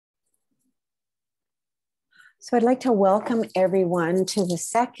So I'd like to welcome everyone to the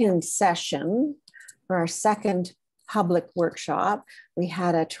second session for our second public workshop. We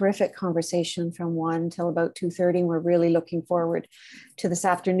had a terrific conversation from 1 till about 2:30, and we're really looking forward to this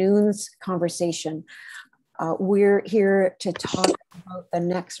afternoon's conversation. We're here to talk about the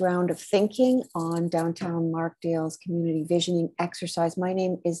next round of thinking on downtown Markdale's community visioning exercise. My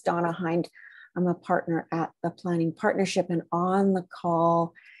name is Donna Hind. I'm a partner at the Planning Partnership, and on the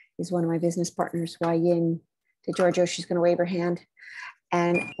call is one of my business partners, Wai Ying. To Giorgio, she's going to wave her hand.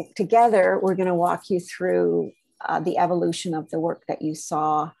 And together, we're going to walk you through the evolution of the work that you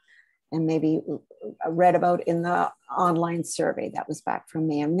saw and maybe read about in the online survey that was back from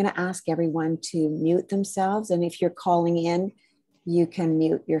May. I'm going to ask everyone to mute themselves. And if you're calling in, you can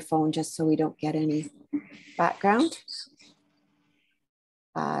mute your phone just so we don't get any background.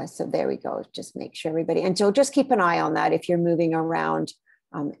 So there we go. Just make sure everybody, and so just keep an eye on that if you're moving around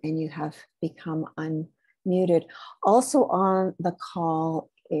and you have become unmuted. Also on the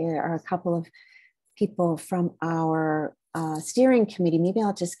call are a couple of people from our steering committee. Maybe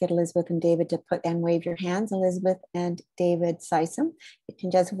I'll just get Elizabeth and David to put and wave your hands. Elizabeth and David Sysom, you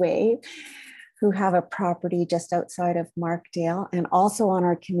can just wave, who have a property just outside of Markdale. And also on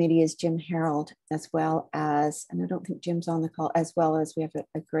our committee is Jim Harold, as well as, and I don't think Jim's on the call, as well as we have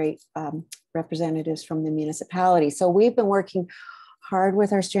a great representatives from the municipality. So we've been working hard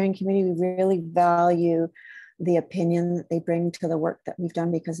with our steering committee. We really value the opinion that they bring to the work that we've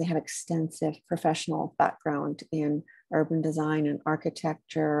done because they have extensive professional background in urban design and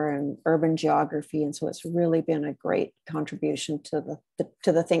architecture and urban geography. And so it's really been a great contribution to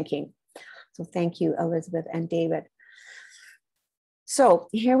the thinking. So thank you, Elizabeth and David. So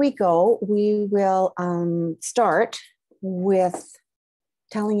here we go. We will start with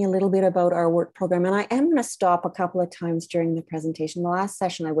telling you a little bit about our work program. And I am going to stop a couple of times during the presentation. The last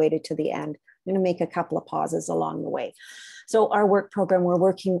session, I waited to the end. I'm going to make a couple of pauses along the way. So our work program, we're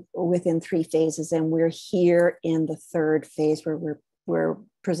working within 3 phases, and we're here in the 3rd phase where we're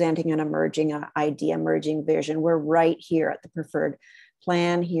presenting an emerging idea, emerging vision. We're right here at the preferred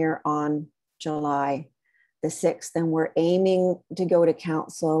plan here on July the 6th, and we're aiming to go to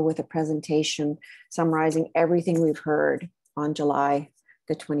council with a presentation summarizing everything we've heard on July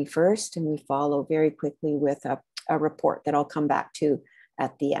the 21st, and we follow very quickly with a report that I'll come back to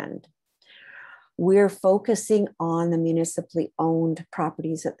at the end. We're focusing on the municipally owned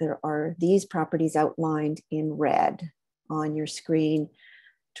properties. That there are these properties outlined in red on your screen.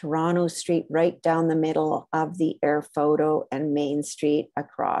 Toronto Street right down the middle of the air photo, and Main Street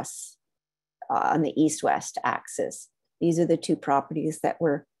across on the east-west axis. These are the 2 properties that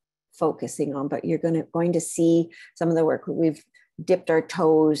we're focusing on, but you're going to see some of the work. We've dipped our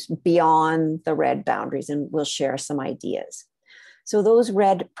toes beyond the red boundaries, and we'll share some ideas. So those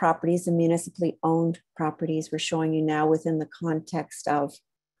red properties, the municipally owned properties, we're showing you now within the context of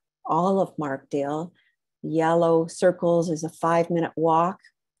all of Markdale. Yellow circles is a 5-minute walk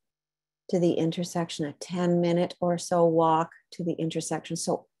to the intersection, a 10-minute or so walk to the intersection.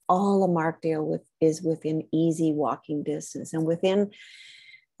 So all of Markdale is within easy walking distance. And within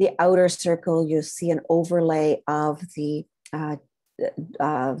the outer circle, you'll see an overlay of the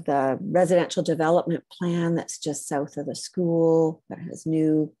residential development plan that's just south of the school, that has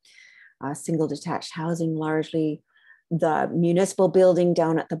new single detached housing largely. The municipal building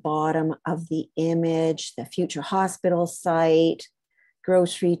down at the bottom of the image, the future hospital site,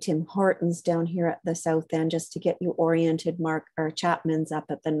 grocery, Tim Hortons down here at the south end, just to get you oriented. Chapman's up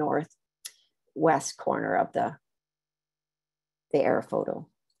at the northwest corner of the air photo.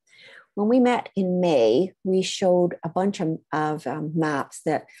 When we met in May, we showed a bunch of maps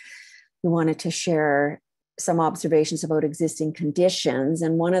that we wanted to share some observations about existing conditions.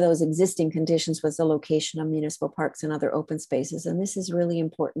 And one of those existing conditions was the location of municipal parks and other open spaces. And this is really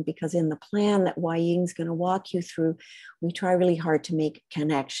important because in the plan that Wai Ying's going to walk you through, we try really hard to make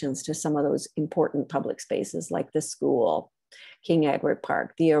connections to some of those important public spaces like the school, King Edward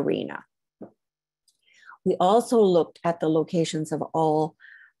Park, the arena. We also looked at the locations of all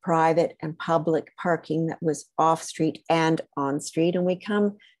private and public parking that was off street and on street. And we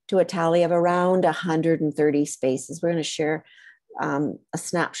come to a tally of around 130 spaces. We're going to share a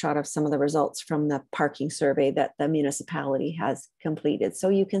snapshot of some of the results from the parking survey that the municipality has completed. So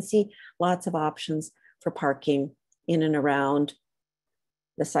you can see lots of options for parking in and around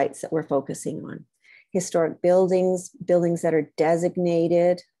the sites that we're focusing on. Historic buildings, buildings that are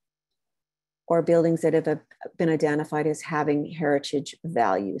designated, or buildings that have been identified as having heritage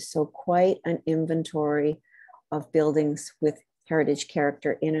value. So quite an inventory of buildings with heritage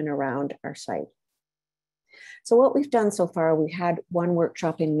character in and around our site. So what we've done so far, we had one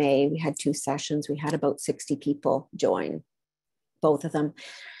workshop in May. We had 2 sessions. We had about 60 people join, both of them.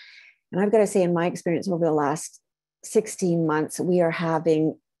 And I've got to say, in my experience over the last 16 months, we are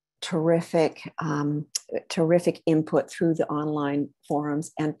having terrific input through the online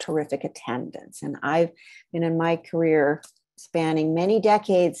forums and terrific attendance. And I've been in my career spanning many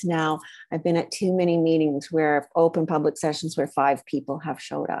decades now, I've been at too many meetings where open public sessions where 5 people have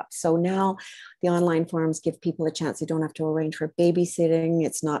showed up. So now the online forums give people a chance. They don't have to arrange for babysitting.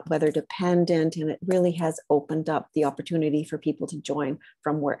 It's not weather dependent, and it really has opened up the opportunity for people to join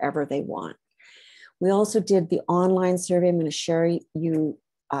from wherever they want. We also did the online survey. I'm going to share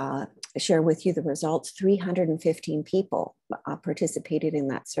with you the results. 315 people participated in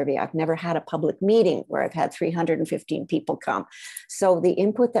that survey. I've never had a public meeting where I've had 315 people come. So the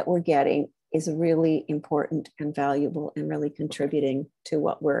input that we're getting is really important and valuable and really contributing to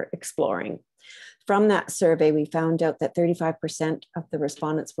what we're exploring. From that survey, we found out that 35% of the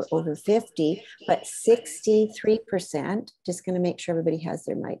respondents were over 50, but 63%, just going to make sure everybody has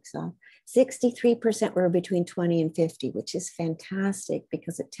their mics on, 63% were between 20 and 50, which is fantastic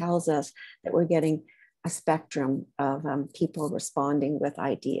because it tells us that we're getting a spectrum of people responding with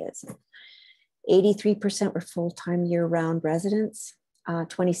ideas. 83% were full-time year-round residents.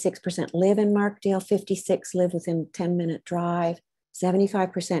 26% live in Markdale, 56% live within a 10-minute drive.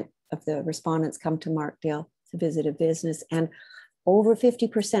 75% of the respondents come to Markdale to visit a business, and over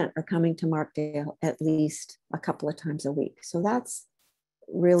 50% are coming to Markdale at least a couple of times a week. So that's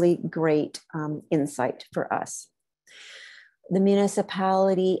really great insight for us. The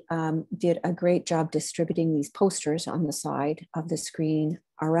municipality did a great job distributing these posters on the side of the screen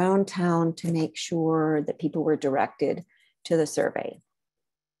around town to make sure that people were directed to the survey.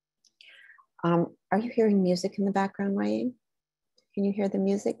 Are you hearing music in the background, Ryan? Can you hear the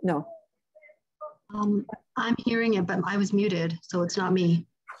music? No. I'm hearing it, but I was muted, so it's not me.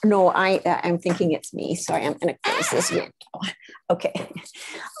 No, I'm thinking it's me. Sorry, I'm going to close this window. Okay.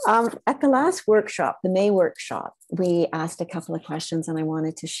 At the last workshop, the May workshop, we asked a couple of questions, and I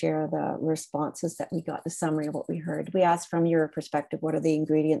wanted to share the responses that we got, the summary of what we heard. We asked, from your perspective, what are the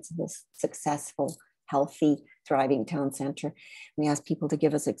ingredients of a successful, healthy, thriving town center? We asked people to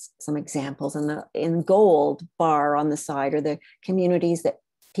give us some examples, and in gold bar on the side are the communities that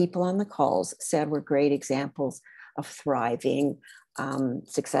people on the calls said were great examples of thriving,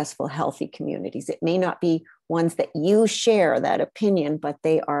 successful, healthy communities. It may not be ones that you share that opinion, but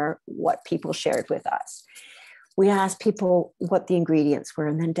they are what people shared with us. We asked people what the ingredients were,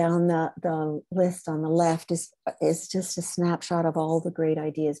 and then down the list on the left is just a snapshot of all the great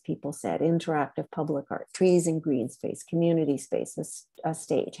ideas people said: interactive public art, trees and green space, community space, a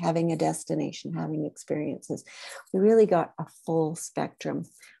stage, having a destination, having experiences. We really got a full spectrum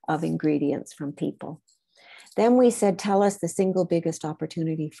of ingredients from people. Then we said, tell us the single biggest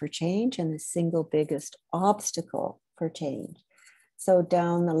opportunity for change and the single biggest obstacle for change. So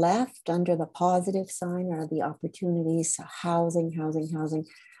down the left, under the positive sign, are the opportunities: housing, housing, housing.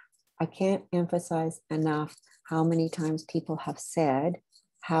 I can't emphasize enough how many times people have said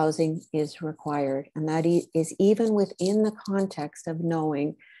housing is required. And that is even within the context of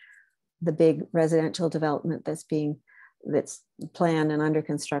knowing the big residential development that's planned and under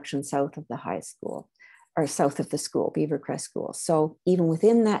construction south of the high school, or south of the school, Beavercrest School. So even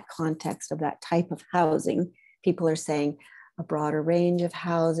within that context of that type of housing, people are saying a broader range of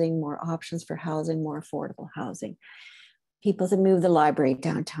housing, more options for housing, more affordable housing. People that move the library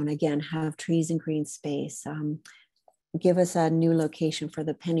downtown, again, have trees and green space. Give us a new location for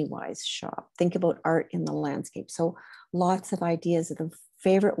the Pennywise shop. Think about art in the landscape. So lots of ideas. The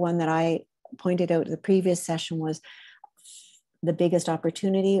favorite one that I pointed out in the previous session was the biggest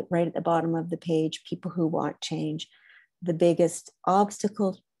opportunity, right at the bottom of the page: people who want change. The biggest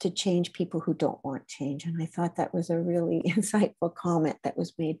obstacle to change: people who don't want change. And I thought that was a really insightful comment that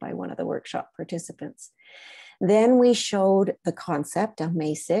was made by one of the workshop participants. Then we showed the concept on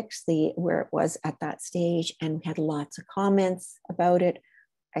May 6th, where it was at that stage, and we had lots of comments about it.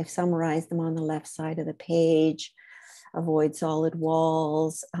 I've summarized them on the left side of the page. Avoid solid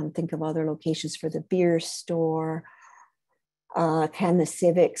walls, think of other locations for the beer store. Can the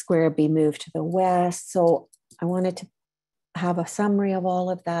Civic Square be moved to the west? So I wanted to have a summary of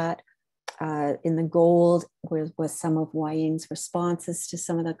all of that. In the gold was some of Wai-Ying's responses to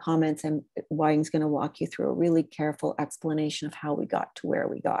some of the comments, and Wai-Ying's going to walk you through a really careful explanation of how we got to where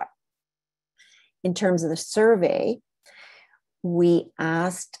we got. In terms of the survey, we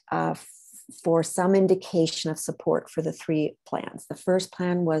asked for some indication of support for the 3 plans. The first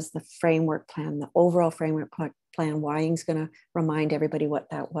plan was the framework plan, the overall framework plan. Wai-Ying's going to remind everybody what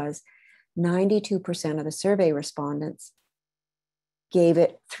that was. 92% of the survey respondents gave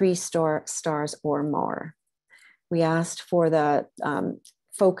it 3 stars or more. We asked for the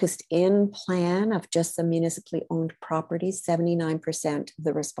focused in plan of just the municipally owned properties. 79% of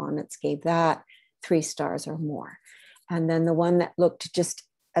the respondents gave that 3 stars or more. And then the one that looked just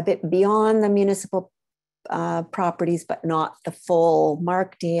a bit beyond the municipal properties, but not the full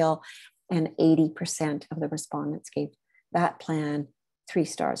Markdale, and 80% of the respondents gave that plan 3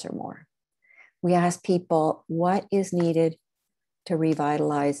 stars or more. We asked people what is needed to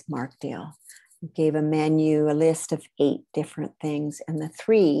revitalize Markdale. We gave a menu, a list of 8 different things, and the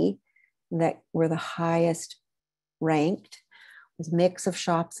 3 that were the highest ranked was mix of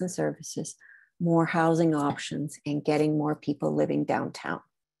shops and services, more housing options, and getting more people living downtown.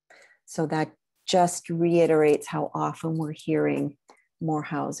 So that just reiterates how often we're hearing more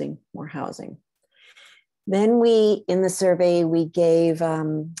housing, more housing. Then we, in the survey, we gave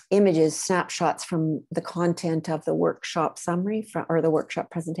images, snapshots from the content of the workshop summary or the workshop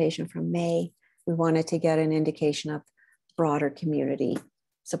presentation from May. We wanted to get an indication of broader community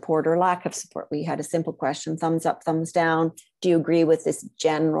support or lack of support. We had a simple question, thumbs up, thumbs down. Do you agree with this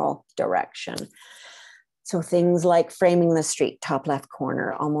general direction? So things like framing the street, top left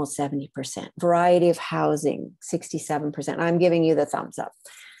corner, almost 70%. Variety of housing, 67%. I'm giving you the thumbs up.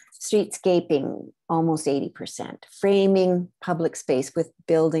 Streetscaping, almost 80%. Framing public space with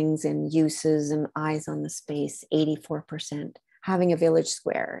buildings and uses and eyes on the space, 84%. Having a village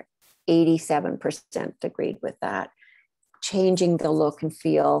square, 87% agreed with that. Changing the look and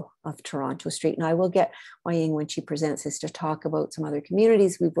feel of Toronto Street. And I will get Wai-Ying when she presents this to talk about some other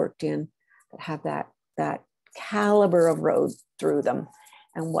communities we've worked in that have that caliber of road through them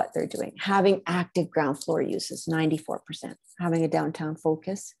and what they're doing. Having active ground floor uses, 94%. Having a downtown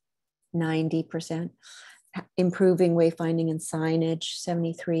focus, 90%. Improving wayfinding and signage,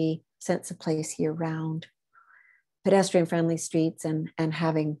 73%. Sense of place year round. Pedestrian friendly streets and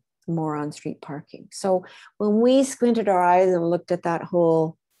having more on-street parking. So when we squinted our eyes and looked at that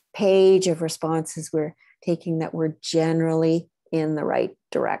whole page of responses, we're taking that we're generally in the right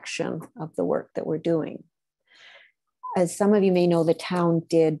direction of the work that we're doing. As some of you may know, the town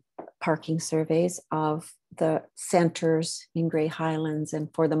did parking surveys of the centers in Grey Highlands. And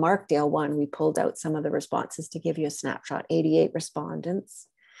for the Markdale one, we pulled out some of the responses to give you a snapshot. 88 respondents.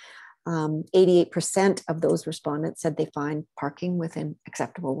 88% of those respondents said they find parking within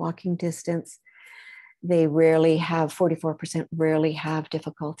acceptable walking distance. They rarely have, 44% rarely have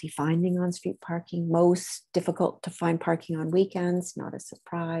difficulty finding on-street parking. Most difficult to find parking on weekends, not a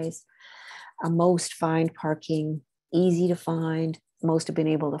surprise. Most find parking easy to find. Most have been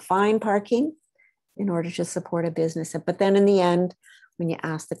able to find parking in order to support a business. But then in the end, when you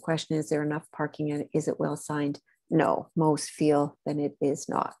ask the question, is there enough parking and is it well signed? No, most feel that it is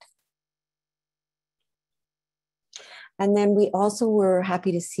not. And then we also were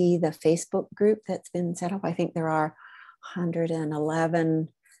happy to see the Facebook group that's been set up. I think there are 111,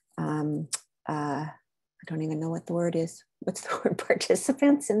 I don't even know what the word is. What's the word?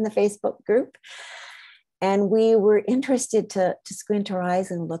 Participants in the Facebook group. And we were interested to squint our eyes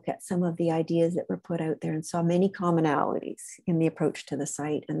and look at some of the ideas that were put out there and saw many commonalities in the approach to the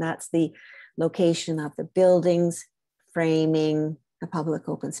site. And that's the location of the buildings, framing, a public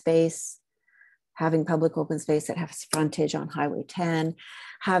open space, having public open space that has frontage on Highway 10,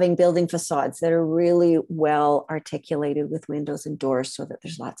 having building facades that are really well articulated with windows and doors so that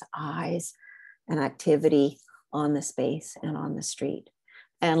there's lots of eyes and activity on the space and on the street.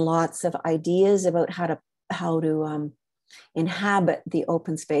 And lots of ideas about how to inhabit the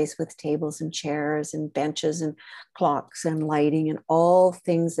open space with tables and chairs and benches and clocks and lighting and all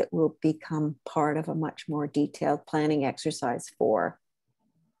things that will become part of a much more detailed planning exercise for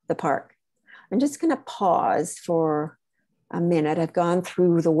the park. I'm just going to pause for a minute. I've gone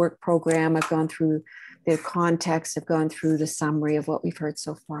through the work program. I've gone through the context. I've gone through the summary of what we've heard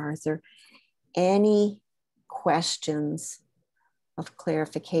so far. Is there any questions of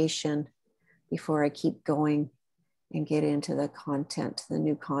clarification before I keep going and get into the content, the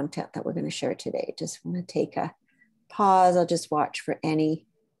new content that we're going to share today? Just want to take a pause. I'll just watch for any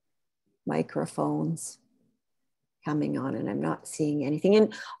microphones coming on, and I'm not seeing anything.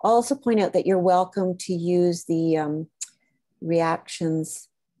 And I'll also point out that you're welcome to use the reactions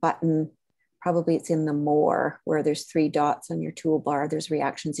button. Probably it's in the more where there's 3 dots on your toolbar. There's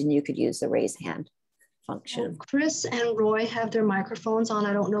reactions, and you could use the raise hand function. Chris and Roy have their microphones on.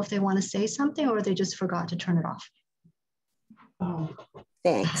 I don't know if they want to say something or they just forgot to turn it off.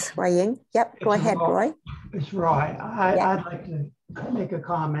 Thanks, Wai-Ying. Yep, go ahead, Roy. It's Roy. I'd like to make a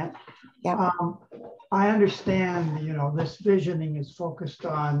comment. Yep. I understand, this visioning is focused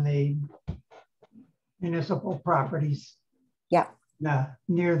on the municipal properties Yeah.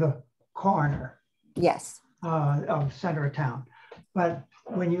 Near the corner Yes. of center of town. But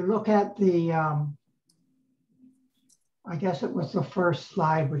when you look at the, I guess it was the first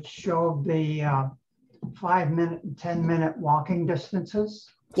slide, which showed the 5-minute and 10-minute walking distances.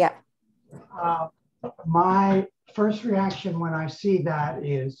 Yeah. My first reaction when I see that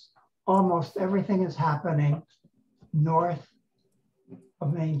is almost everything is happening north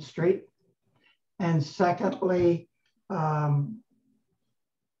of Main Street. And secondly, the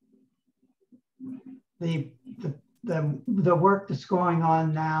work that's going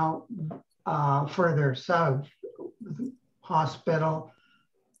on now further south, hospital,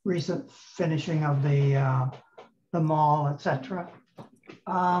 recent finishing of the mall, etc.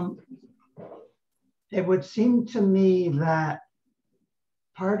 It would seem to me that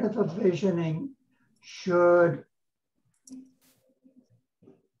part of the visioning should,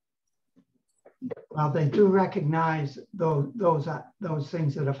 well, they do recognize those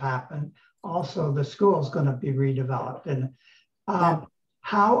things that have happened. Also, the school is going to be redeveloped. And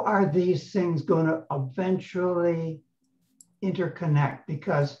how are these things going to eventually interconnect?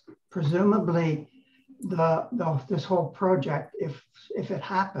 Because presumably this whole project, if it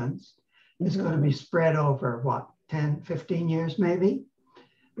happens, is going to be spread over what, 10, 15 years maybe,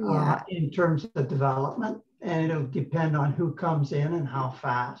 in terms of development. And it'll depend on who comes in and how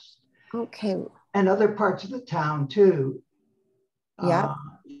fast. Okay. And other parts of the town too. Yeah.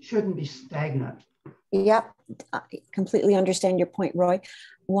 Shouldn't be stagnant. Yep, I completely understand your point, Roy.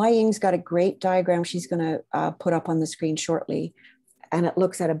 Wai Ying's got a great diagram she's going to put up on the screen shortly, and it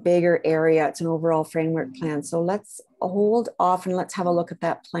looks at a bigger area. It's an overall framework plan. So let's hold off and let's have a look at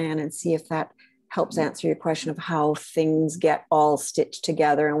that plan and see if that helps answer your question of how things get all stitched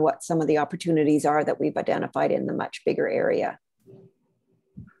together and what some of the opportunities are that we've identified in the much bigger area.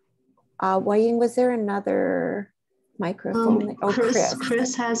 Wai Ying, was there another microphone? Oh, Chris.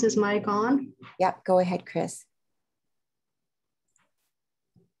 Chris has his mic on. Yep, go ahead, Chris.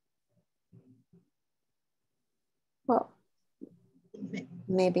 Well,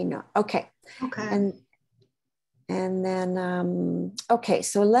 maybe not. Okay. Okay. And then, okay,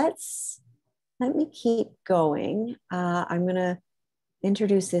 so let me keep going. I'm going to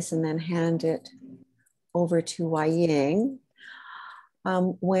introduce this and then hand it over to Wai Ying.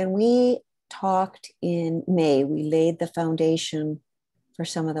 When we talked in May, we laid the foundation for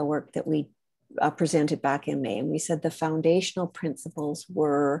some of the work that we presented back in May. And we said the foundational principles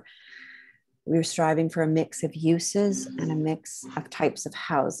were, we were striving for a mix of uses and a mix of types of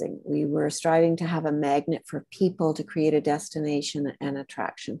housing. We were striving to have a magnet for people, to create a destination and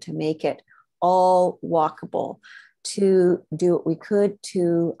attraction, to make it all walkable, to do what we could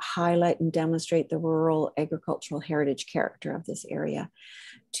to highlight and demonstrate the rural agricultural heritage character of this area,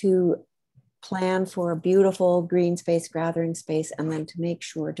 to plan for a beautiful green space, gathering space, and then to make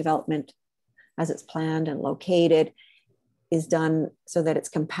sure development as it's planned and located is done so that it's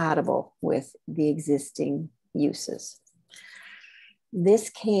compatible with the existing uses. This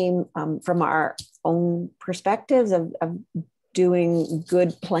came from our own perspectives of doing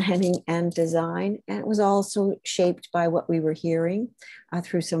good planning and design, and it was also shaped by what we were hearing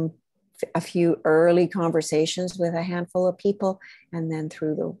through a few early conversations with a handful of people, and then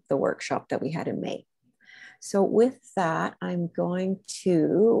through the workshop that we had in May. So with that, I'm going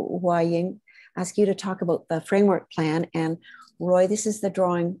to, Wai Ying, ask you to talk about the framework plan. And Roy, this is the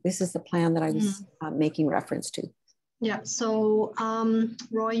drawing, this is the plan that I was making reference to. Yeah, so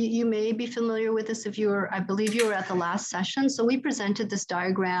Roy, you may be familiar with this if you were, I believe you were at the last session. So we presented this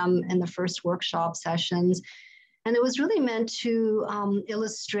diagram in the first workshop sessions. And it was really meant to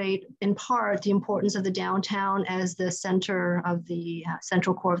illustrate, in part, the importance of the downtown as the center of the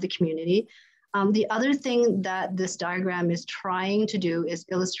central core of the community. The other thing that this diagram is trying to do is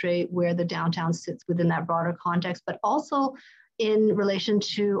illustrate where the downtown sits within that broader context, but also in relation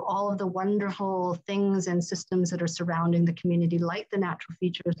to all of the wonderful things and systems that are surrounding the community, like the natural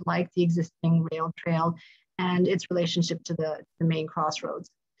features, like the existing rail trail, and its relationship to the main crossroads.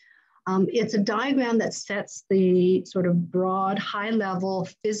 It's a diagram that sets the sort of broad, high-level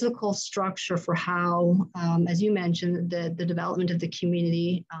physical structure for how, as you mentioned, the development of the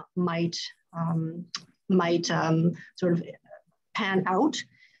community might sort of pan out.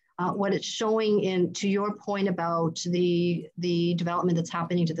 What it's showing to your point about the development that's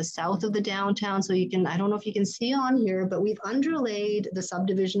happening to the south of the downtown. So you can, I don't know if you can see on here, but we've underlaid the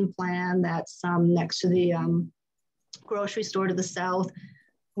subdivision plan that's next to the grocery store to the south.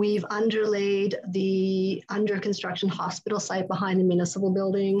 We've underlaid the under construction hospital site behind the municipal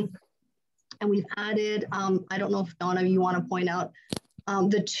building. And we've added, I don't know if Donna, you want to point out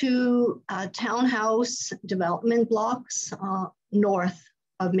the two townhouse development blocks north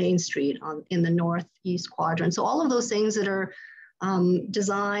of Main Street in the northeast quadrant. So all of those things that are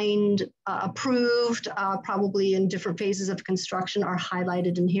designed, approved, probably in different phases of construction are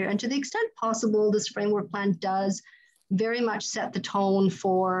highlighted in here. And to the extent possible, this framework plan does very much set the tone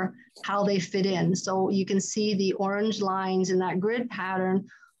for how they fit in. So you can see the orange lines in that grid pattern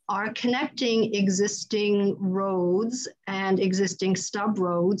are connecting existing roads and existing stub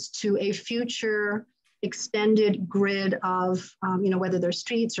roads to a future extended grid of, whether they're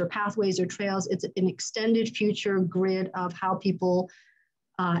streets or pathways or trails. It's an extended future grid of how people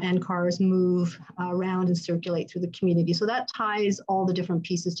and cars move around and circulate through the community. So that ties all the different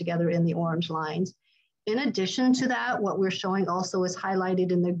pieces together in the orange lines. In addition to that, what we're showing also is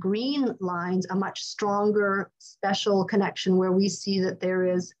highlighted in the green lines, a much stronger special connection where we see that there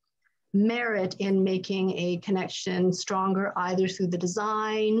is merit in making a connection stronger, either through the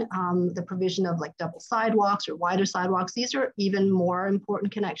design, the provision of like double sidewalks or wider sidewalks. These are even more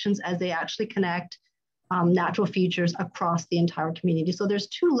important connections as they actually connect natural features across the entire community. So there's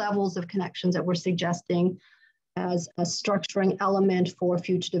two levels of connections that we're suggesting as a structuring element for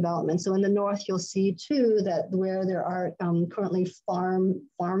future development. So in the north, you'll see too that where there are currently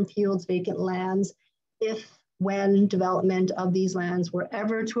farm fields, vacant lands, when development of these lands were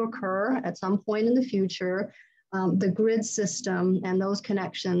ever to occur at some point in the future, the grid system and those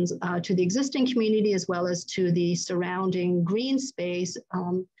connections to the existing community as well as to the surrounding green space,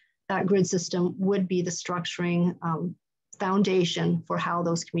 that grid system would be the structuring foundation for how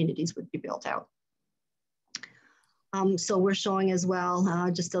those communities would be built out. So we're showing as well,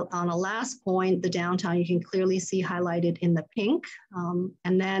 just on a last point, the downtown you can clearly see highlighted in the pink.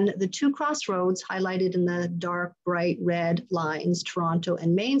 And then the two crossroads highlighted in the dark, bright red lines, Toronto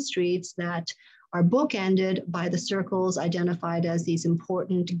and Main Streets, that are bookended by the circles identified as these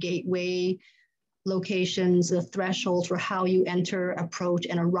important gateway locations, the thresholds for how you enter, approach,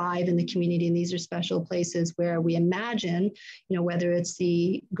 and arrive in the community. And these are special places where we imagine, whether it's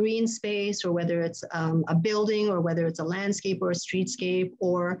the green space or whether it's a building or whether it's a landscape or a streetscape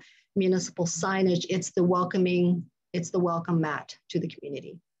or municipal signage, it's the welcome mat to the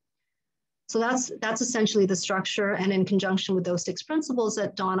community. So that's essentially the structure. And in conjunction with those 6 principles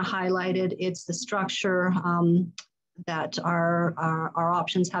that Donna highlighted, it's the structure that our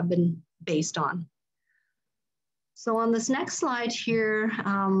options have been based on. So on this next slide here,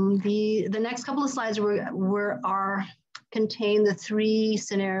 the next couple of slides contain the 3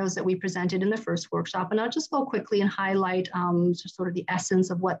 scenarios that we presented in the first workshop. And I'll just go quickly and highlight just sort of the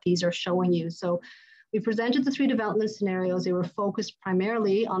essence of what these are showing you. So we presented the 3 development scenarios. They were focused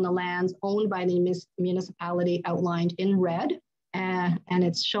primarily on the lands owned by the municipality outlined in red. And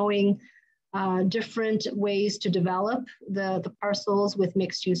it's showing different ways to develop the parcels with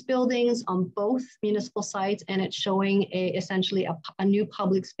mixed use buildings on both municipal sites. And it's showing essentially a new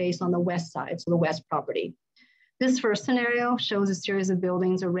public space on the west side, so the west property. This first scenario shows a series of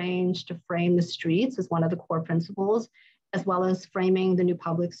buildings arranged to frame the streets as one of the core principles, as well as framing the new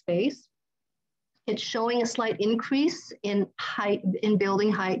public space. It's showing a slight increase in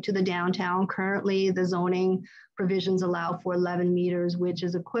building height to the downtown. Currently, the zoning provisions allow for 11 meters, which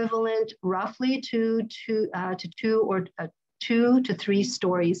is equivalent roughly to 2 to 3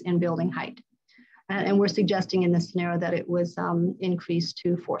 stories in building height. And we're suggesting in this scenario that it was increased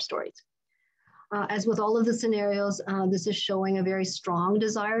to 4 stories. As with all of the scenarios, this is showing a very strong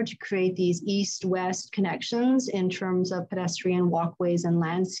desire to create these east-west connections in terms of pedestrian walkways and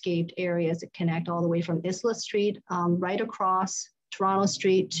landscaped areas that connect all the way from Isla Street right across Toronto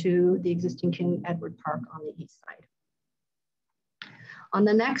Street to the existing King Edward Park on the east side. On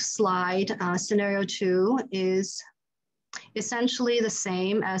the next slide, scenario 2 is essentially the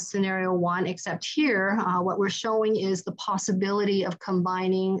same as scenario 1, except here, what we're showing is the possibility of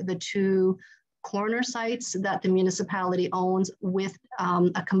combining the 2 corner sites that the municipality owns with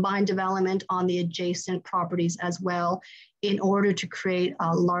a combined development on the adjacent properties as well, in order to create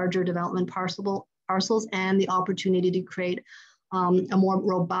a larger development parcels and the opportunity to create a more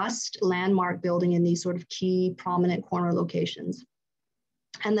robust landmark building in these sort of key prominent corner locations.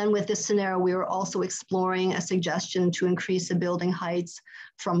 And then with this scenario, we were also exploring a suggestion to increase the building heights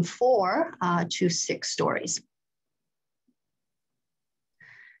from 4 to 6 stories.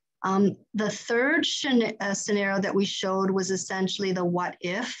 The third scenario that we showed was essentially the what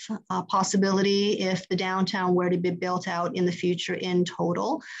if possibility if the downtown were to be built out in the future in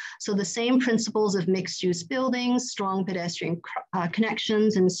total. So the same principles of mixed use buildings, strong pedestrian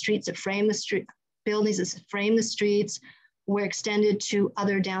connections and streets that frame the street, buildings that frame the streets were extended to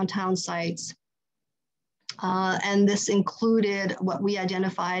other downtown sites And this included what we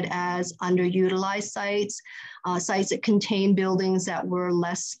identified as underutilized sites, sites that contain buildings that were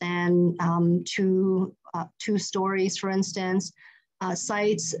less than two stories, for instance,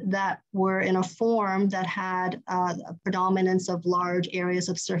 sites that were in a form that had a predominance of large areas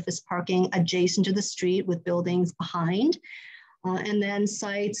of surface parking adjacent to the street with buildings behind, and then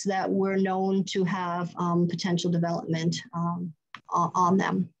sites that were known to have potential development on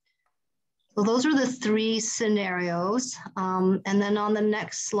them. So those are the three scenarios. And then on the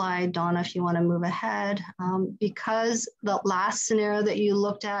next slide, Donna, if you want to move ahead, because the last scenario that you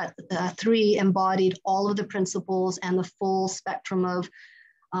looked at, 3, embodied all of the principles and the full spectrum of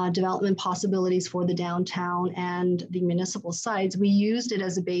development possibilities for the downtown and the municipal sites, we used it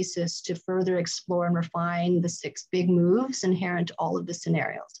as a basis to further explore and refine the 6 big moves inherent to all of the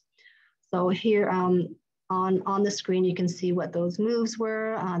scenarios. So here, on the screen, you can see what those moves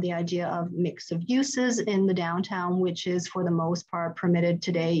were. The idea of mix of uses in the downtown, which is for the most part permitted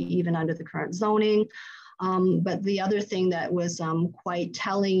today, even under the current zoning. But the other thing that was quite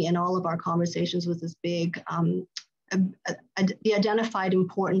telling in all of our conversations was this big, the identified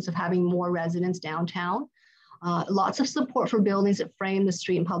importance of having more residents downtown. Lots of support for buildings that frame the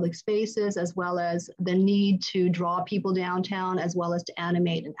street and public spaces, as well as the need to draw people downtown, as well as to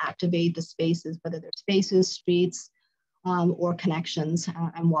animate and activate the spaces, whether they're spaces, streets, or connections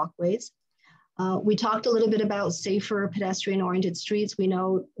and walkways. We talked a little bit about safer pedestrian-oriented streets. We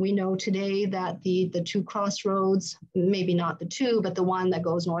know today that the 2 crossroads, maybe not the 2, but the one that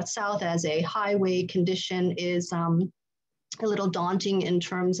goes north-south as a highway condition is a little daunting in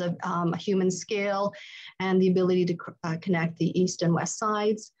terms of a human scale and the ability to connect the east and west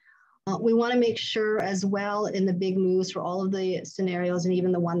sides. We want to make sure as well in the big moves for all of the scenarios, and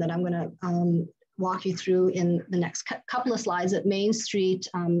even the one that I'm going to walk you through in the next couple of slides, that Main Street,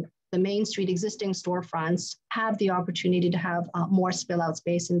 the Main Street existing storefronts have the opportunity to have more spill out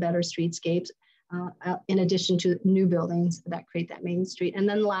space and better streetscapes, in addition to new buildings that create that Main Street. And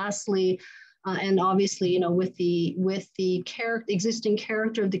then lastly, and obviously, you know, with the existing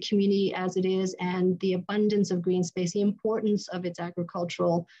character of the community as it is, and the abundance of green space, the importance of its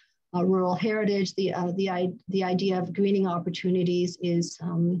agricultural rural heritage, the idea of greening opportunities is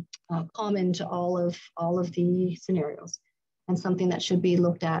common to all of the scenarios, and something that should be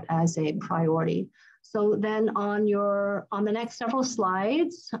looked at as a priority. So then on the next several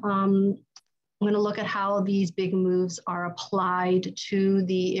slides, I'm going to look at how these big moves are applied to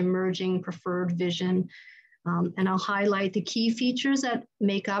the emerging preferred vision. And I'll highlight the key features that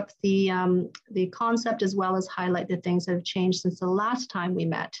make up the concept, as well as highlight the things that have changed since the last time we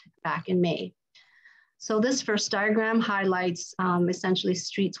met back in May. So this first diagram highlights essentially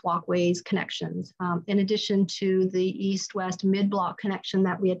streets, walkways, connections. In addition to the east-west mid-block connection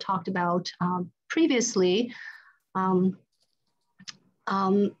that we had talked about previously,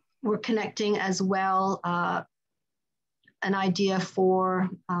 we're connecting as well an idea for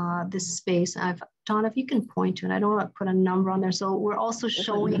this space. Don, if you can point to it, I don't want to put a number on there. So we're also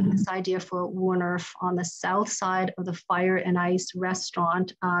showing this idea for Woonurf on the south side of the Fire and Ice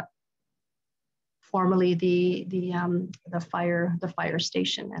restaurant, formerly the fire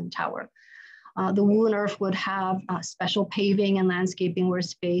station and tower. The Woonurf would have special paving and landscaping where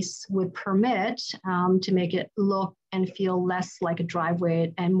space would permit to make it look and feel less like a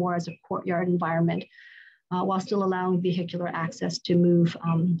driveway and more as a courtyard environment, while still allowing vehicular access to move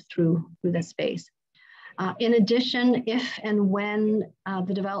through the space. In addition, if and when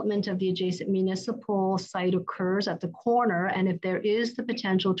the development of the adjacent municipal site occurs at the corner, and if there is the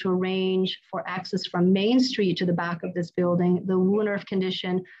potential to arrange for access from Main Street to the back of this building, the Woonurf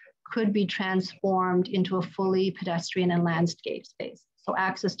condition could be transformed into a fully pedestrian and landscape space. So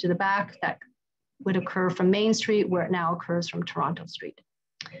access to the back that would occur from Main Street, where it now occurs from Toronto Street.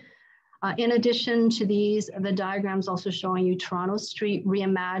 In addition to these, the diagram's also showing you Toronto Street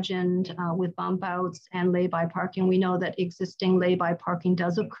reimagined with bump outs and lay-by parking. We know that existing lay-by parking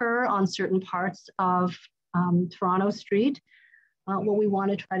does occur on certain parts of Toronto Street. What we want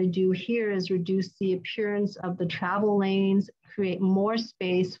to try to do here is reduce the appearance of the travel lanes, create more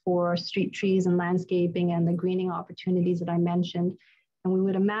space for street trees and landscaping and the greening opportunities that I mentioned. And we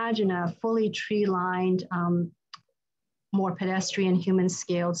would imagine a fully tree-lined, more pedestrian,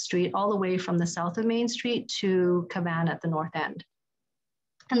 human-scaled street all the way from the south of Main Street to Cavan at the north end.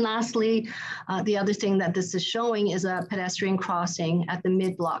 And lastly, the other thing that this is showing is a pedestrian crossing at the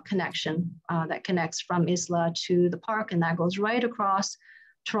mid-block connection that connects from Isla to the park, and that goes right across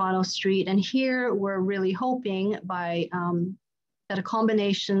Toronto Street. And here we're really hoping by that a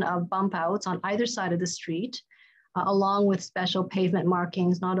combination of bump outs on either side of the street along with special pavement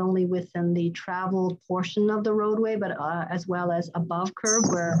markings, not only within the traveled portion of the roadway, but as well as above curb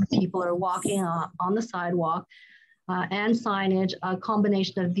where people are walking on the sidewalk, and signage. A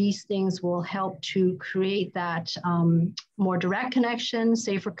combination of these things will help to create that more direct connection,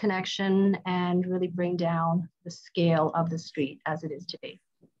 safer connection, and really bring down the scale of the street as it is today.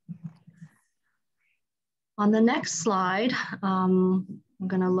 On the next slide, I'm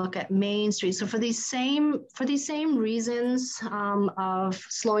going to look at Main Street. So for these same reasons of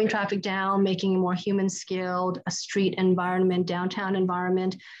slowing traffic down, making it more human-scaled, a street environment, downtown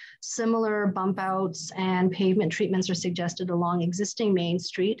environment, similar bump outs and pavement treatments are suggested along existing Main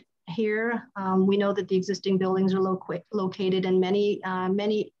Street. Here, we know that the existing buildings are located in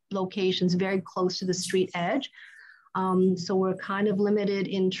many locations very close to the street edge. So we're kind of limited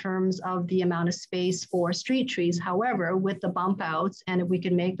in terms of the amount of space for street trees. However, with the bump outs, and if we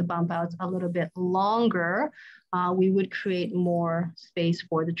could make the bump outs a little bit longer, we would create more space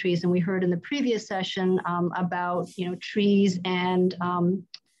for the trees. And we heard in the previous session about, trees and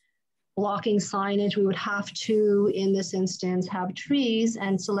blocking signage. We would have to, in this instance, have trees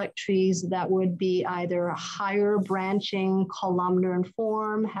and select trees that would be either higher branching, columnar in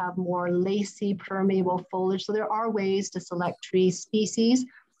form, have more lacy, permeable foliage. So there are ways to select tree species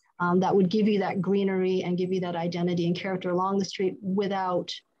that would give you that greenery and give you that identity and character along the street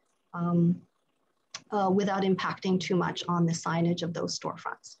without impacting too much on the signage of those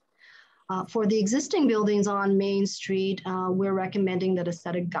storefronts. For the existing buildings on Main Street, we're recommending that a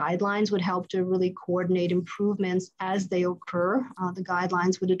set of guidelines would help to really coordinate improvements as they occur. The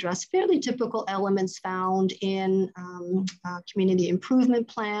guidelines would address fairly typical elements found in community improvement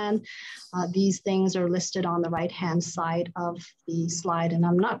plan. These things are listed on the right-hand side of the slide, and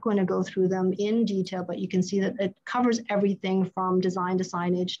I'm not going to go through them in detail, but you can see that it covers everything from design to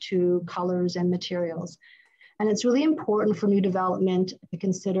signage to colors and materials. And it's really important for new development to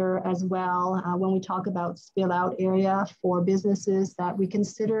consider as well when we talk about spill out area for businesses, that we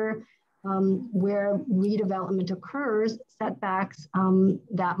consider where redevelopment occurs, setbacks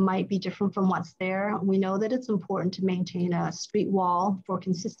that might be different from what's there. We know that it's important to maintain a street wall for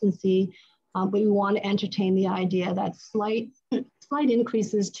consistency, but we want to entertain the idea that slight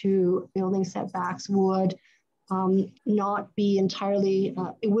increases to building setbacks would not be entirely,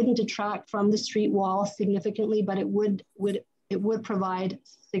 it wouldn't detract from the street wall significantly, but it would provide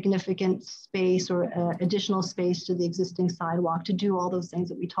significant space or additional space to the existing sidewalk to do all those things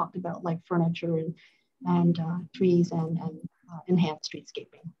that we talked about, like furniture and trees and enhanced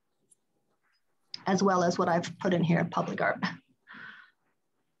streetscaping, as well as what I've put in here, public art.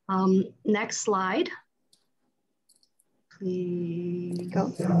 Next slide.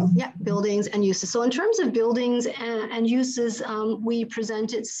 Go. Yeah, buildings and uses. So in terms of buildings and uses, we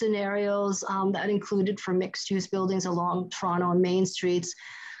presented scenarios that included for mixed use buildings along Toronto and Main Streets.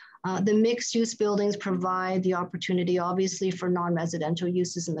 The mixed use buildings provide the opportunity, obviously, for non-residential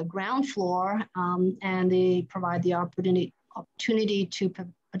uses in the ground floor, and they provide the opportunity to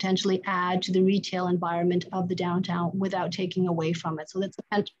potentially add to the retail environment of the downtown without taking away from it. So that's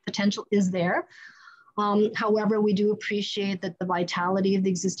the potential is there. However, we do appreciate that the vitality of the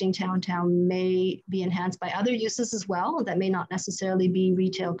existing downtown may be enhanced by other uses as well that may not necessarily be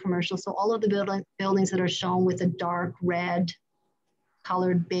retail commercial. So all of the buildings that are shown with a dark red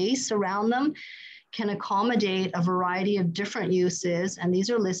colored base around them can accommodate a variety of different uses. And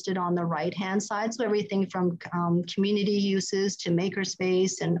these are listed on the right-hand side. So everything from community uses to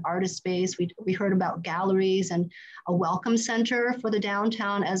makerspace and artist space. We heard about galleries and a welcome center for the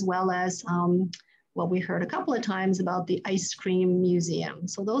downtown, as well as what we heard a couple of times about the ice cream museum.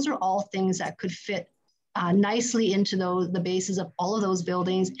 So those are all things that could fit nicely into the bases of all of those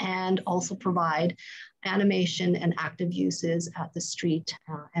buildings and also provide animation and active uses at the street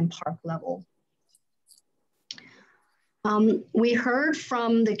and park level. We heard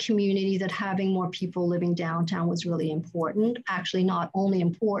from the community that having more people living downtown was really important. Actually, not only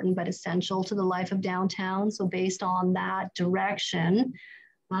important, but essential to the life of downtown. So based on that direction,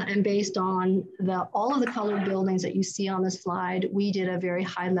 and based on all of the colored buildings that you see on the slide, we did a very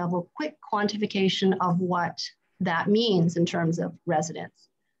high level, quick quantification of what that means in terms of residents.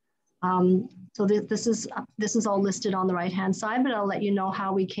 So this is all listed on the right-hand side, but I'll let you know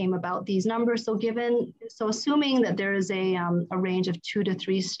how we came about these numbers. So assuming that there is a range of 2 to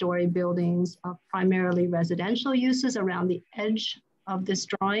 3 story buildings of primarily residential uses around the edge of this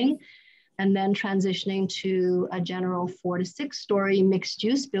drawing, and then transitioning to a general 4 to 6 story mixed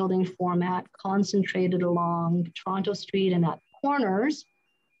use building format concentrated along Toronto Street and at corners,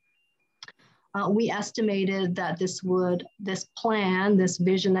 we estimated that this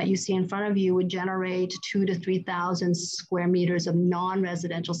vision that you see in front of you would generate 2,000 to 3,000 square meters of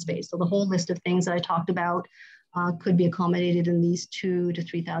non-residential space. So the whole list of things that I talked about could be accommodated in these 2,000 to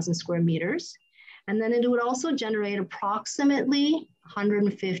 3,000 square meters. And then it would also generate approximately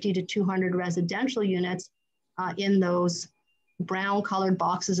 150 to 200 residential units in those brown colored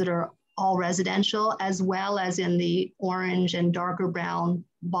boxes that are all residential, as well as in the orange and darker brown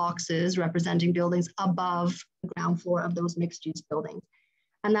boxes representing buildings above the ground floor of those mixed use buildings.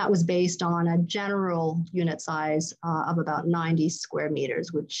 And that was based on a general unit size of about 90 square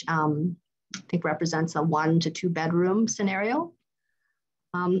meters, which I think represents a 1 to 2 bedroom scenario.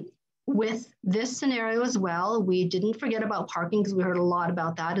 With this scenario as well, we didn't forget about parking because we heard a lot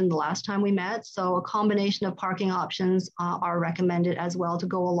about that in the last time we met. So a combination of parking options are recommended as well to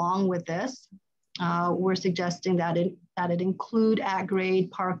go along with this. We're suggesting that it include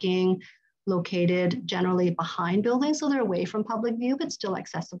at-grade parking located generally behind buildings, so they're away from public view, but still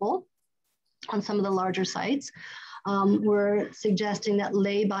accessible on some of the larger sites. We're suggesting that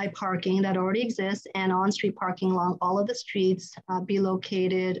lay-by parking that already exists and on-street parking along all of the streets be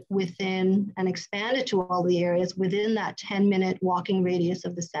located within and expanded to all the areas within that 10-minute walking radius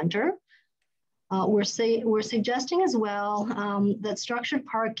of the center. We're suggesting as well that structured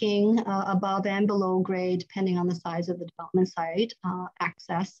parking above and below grade, depending on the size of the development site,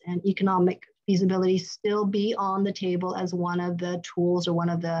 access and economic feasibility still be on the table as one of the tools or one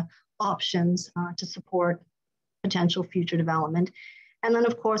of the options to support potential future development. And then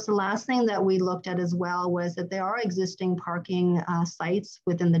of course, the last thing that we looked at as well was that there are existing parking sites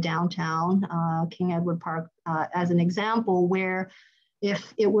within the downtown, King Edward Park as an example, where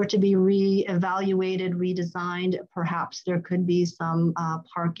if it were to be re-evaluated, redesigned, perhaps there could be some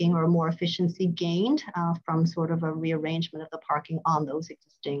parking or more efficiency gained from sort of a rearrangement of the parking on those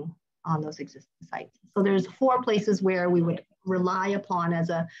existing sites. So there's 4 places where we would rely upon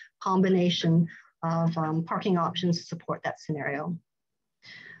as a combination of parking options to support that scenario.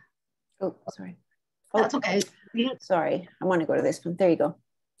 Oh, sorry. That's okay. Sorry, I want to go to this one. There you go.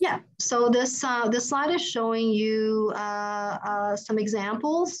 Yeah, so this slide is showing you some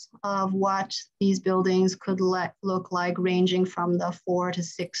examples of what these buildings could look like, ranging from the 4 to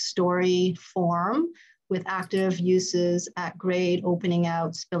 6 story form with active uses at grade, opening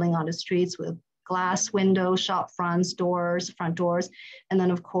out, spilling onto streets with glass windows, shop fronts, front doors, and then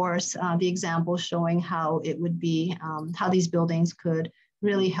of course the example showing how it would be, how these buildings could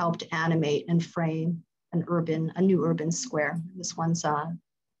really help to animate and frame a new urban square. This one's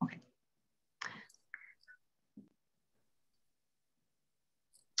okay.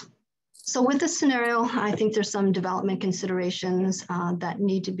 So with this scenario, I think there's some development considerations that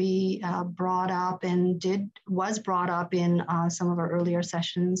need to be brought up and was brought up in some of our earlier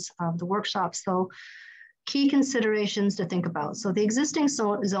sessions of the workshop. So key considerations to think about. So the existing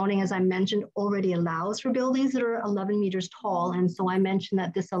zoning, as I mentioned, already allows for buildings that are 11 meters tall. And so I mentioned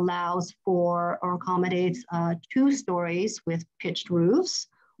that this allows for or accommodates 2 stories with pitched roofs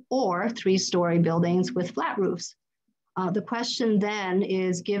or 3-story buildings with flat roofs. The question then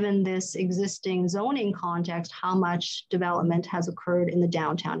is, given this existing zoning context, how much development has occurred in the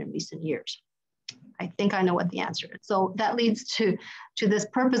downtown in recent years? I think I know what the answer is. So that leads to this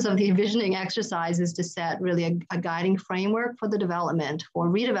purpose of the envisioning exercise, is to set really a guiding framework for the development, for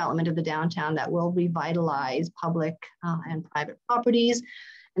redevelopment of the downtown that will revitalize public and private properties.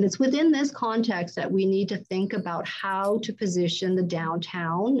 And it's within this context that we need to think about how to position the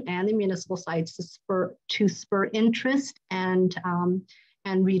downtown and the municipal sites to spur interest and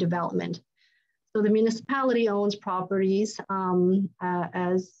redevelopment. So the municipality owns properties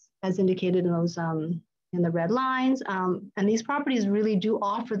as indicated in those in the red lines, and these properties really do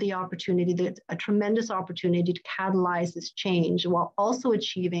offer the opportunity, a tremendous opportunity to catalyze this change while also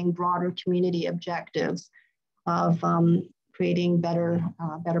achieving broader community objectives of creating better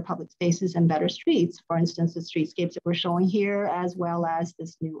public spaces and better streets. For instance, the streetscapes that we're showing here, as well as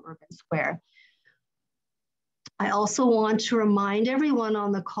this new urban square. I also want to remind everyone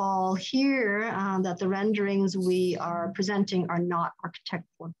on the call here that the renderings we are presenting are not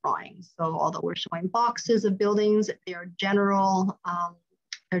architectural drawings. So although we're showing boxes of buildings, they're general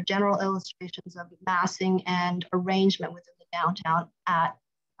illustrations of massing and arrangement within the downtown at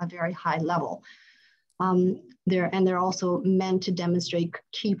a very high level. They're also meant to demonstrate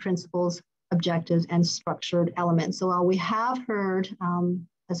key principles, objectives, and structured elements. So we have heard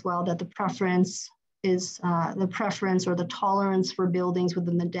as well that the preference or the tolerance for buildings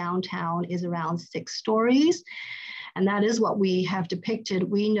within the downtown is around 6 stories. And that is what we have depicted.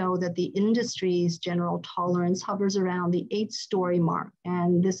 We know that the industry's general tolerance hovers around the 8-story mark.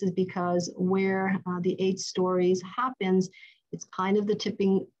 And this is because where the 8 stories happens, it's kind of the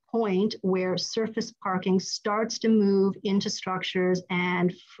tipping point where surface parking starts to move into structures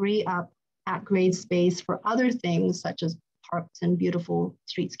and free up at-grade space for other things such as parks and beautiful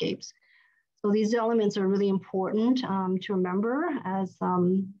streetscapes. So these elements are really important to remember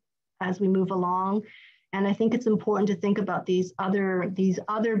as we move along. And I think it's important to think about these other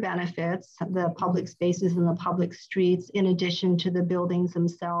benefits, the public spaces and the public streets, in addition to the buildings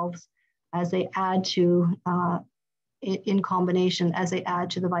themselves, as they add to, in combination, as they add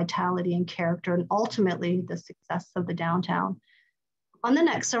to the vitality and character, and ultimately the success of the downtown. On the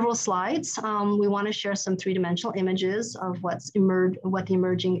next several slides, we want to share some 3-dimensional images of what the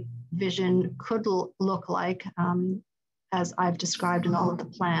emerging vision could look like, as I've described in all of the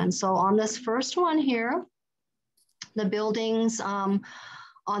plans. So on this first one here, the buildings on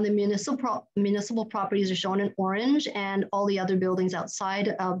the municipal properties are shown in orange, and all the other buildings outside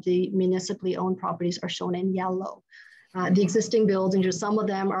of the municipally owned properties are shown in yellow. The existing buildings, or some of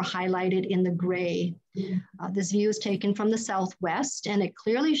them, are highlighted in the gray. This view is taken from the southwest, and it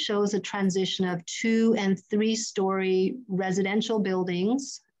clearly shows a transition of 2- and 3-story residential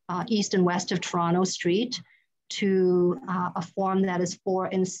buildings east and west of Toronto Street to a form that is 4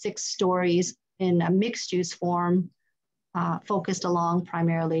 and 6 stories in a mixed-use form focused along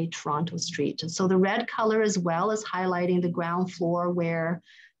primarily Toronto Street. So the red color as well is highlighting the ground floor where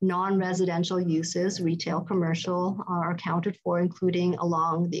non-residential uses, retail, commercial, are accounted for, including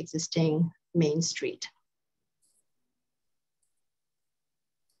along the existing main street.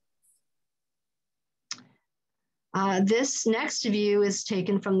 This next view is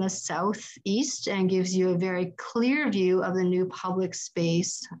taken from the southeast and gives you a very clear view of the new public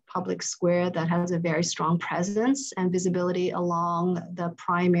space, public square that has a very strong presence and visibility along the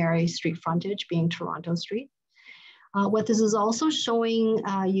primary street frontage, being Toronto Street. What this is also showing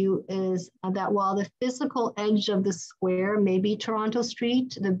you is that while the physical edge of the square may be Toronto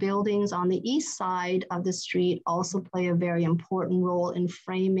Street, the buildings on the east side of the street also play a very important role in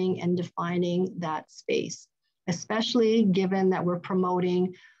framing and defining that space, especially given that we're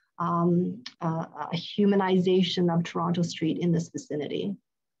promoting a humanization of Toronto Street in this vicinity.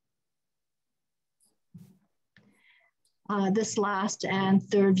 This last and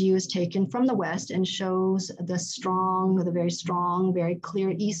third view is taken from the west and shows the very strong, very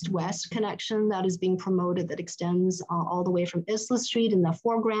clear east-west connection that is being promoted, that extends all the way from Isla Street in the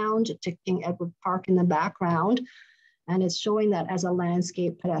foreground to King Edward Park in the background. And it's showing that as a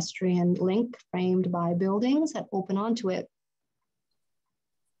landscape pedestrian link framed by buildings that open onto it.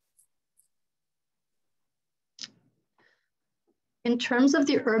 In terms of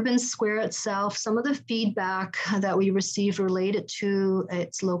the urban square itself, some of the feedback that we received related to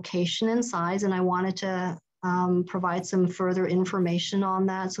its location and size, and I wanted to provide some further information on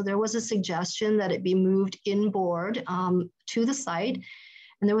that. So there was a suggestion that it be moved inboard to the site.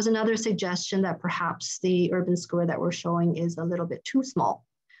 And there was another suggestion that perhaps the urban square that we're showing is a little bit too small.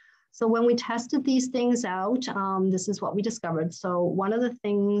 So when we tested these things out, this is what we discovered. So one of the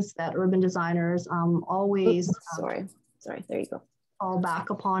things that urban designers always there you go, fall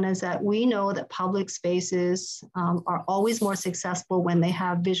back upon is that we know that public spaces are always more successful when they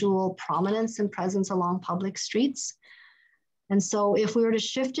have visual prominence and presence along public streets. And so if we were to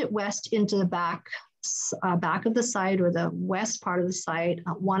shift it west into the back of the site, or the west part of the site,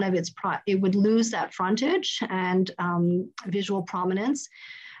 it would lose that frontage and visual prominence.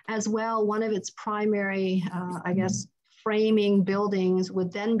 As well, one of its primary, framing buildings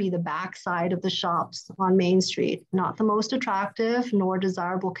would then be the back side of the shops on Main Street, not the most attractive nor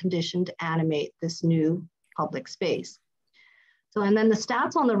desirable condition to animate this new public space. So, and then the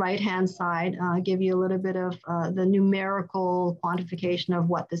stats on the right-hand side give you a little bit of the numerical quantification of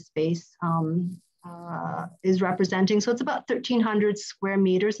what the space is representing. So it's about 1,300 square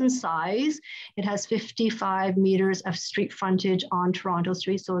meters in size. It has 55 meters of street frontage on Toronto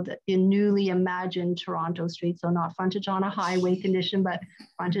Street. So in newly imagined Toronto Street. So not frontage on a highway condition, but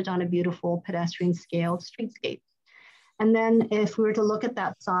frontage on a beautiful pedestrian scale streetscape. And then if we were to look at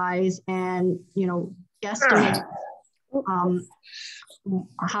that size and, guesstimate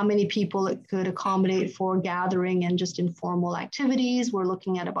how many people it could accommodate for gathering and just informal activities, we're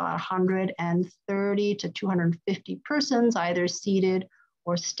looking at about 130 to 250 persons, either seated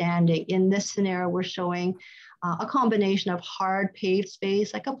or standing. In this scenario, we're showing a combination of hard paved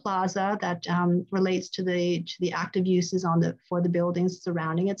space, like a plaza, that relates to the active uses for the buildings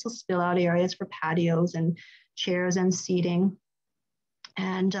surrounding it. So spill out areas for patios and chairs and seating.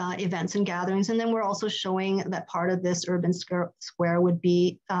 and events and gatherings. And then we're also showing that part of this urban square would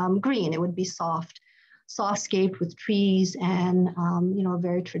be green. It would be soft-scaped with trees and a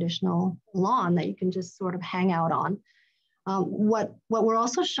very traditional lawn that you can just sort of hang out on. What we're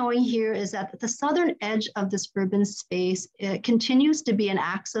also showing here is that the southern edge of this urban space, it continues to be an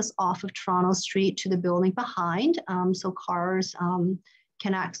access off of Toronto Street to the building behind. So cars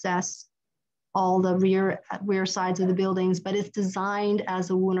can access all the rear sides of the buildings, but it's designed as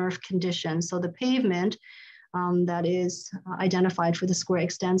a Woonharf condition. So the pavement that is identified for the square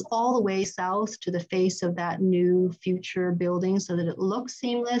extends all the way south to the face of that new future building so that it looks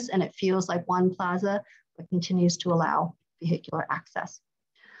seamless and it feels like one plaza, but continues to allow vehicular access.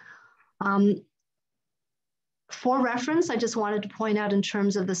 For reference, I just wanted to point out in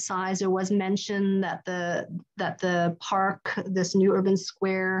terms of the size, there was mention that the park, this new urban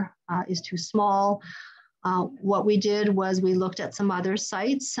square, is too small. What we did was we looked at some other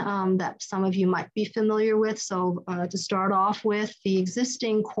sites that some of you might be familiar with. So to start off with, the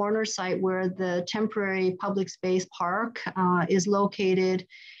existing corner site where the temporary public space park is located,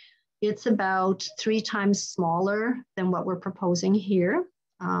 it's about 3 times smaller than what we're proposing here.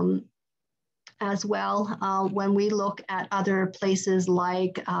 As well, when we look at other places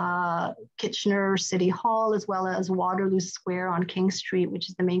like Kitchener City Hall, as well as Waterloo Square on King Street, which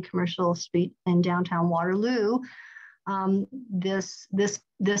is the main commercial street in downtown Waterloo,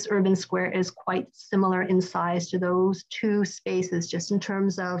 this urban square is quite similar in size to those 2 spaces, just in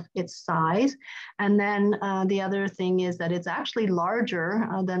terms of its size. And then the other thing is that it's actually larger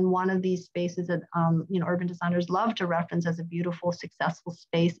than one of these spaces that urban designers love to reference as a beautiful, successful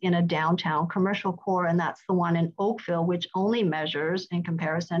space in a downtown commercial core, and that's the one in Oakville, which only measures, in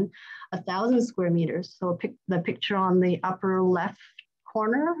comparison, 1,000 square meters. So the picture on the upper left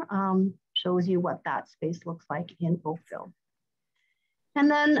corner shows you what that space looks like in Oakville.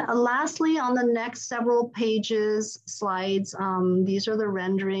 And then lastly, on the next several pages, slides, these are the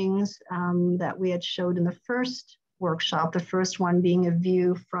renderings that we had showed in the first workshop, the first one being a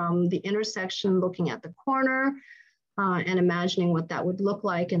view from the intersection looking at the corner and imagining what that would look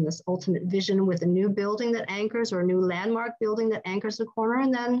like in this ultimate vision with a new building that anchors, or a new landmark building that anchors the corner,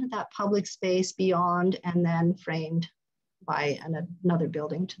 and then that public space beyond, and then framed by another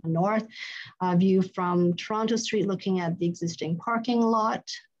building to the north. View from Toronto Street looking at the existing parking lot,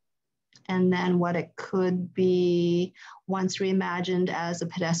 and then what it could be once reimagined as a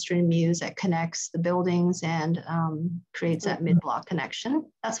pedestrian muse that connects the buildings and creates that mid-block connection.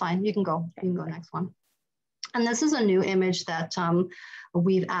 That's fine, you can go next one. And this is a new image that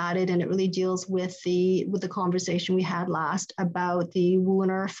we've added, and it really deals with the conversation we had last about the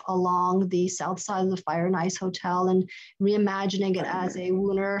Woonharf along the south side of the Fire and Ice Hotel, and reimagining it as a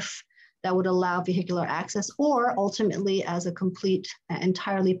Woonharf that would allow vehicular access, or ultimately as a complete,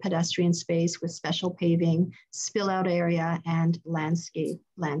 entirely pedestrian space with special paving, spill out area, and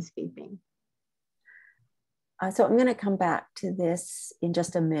landscaping. So I'm going to come back to this in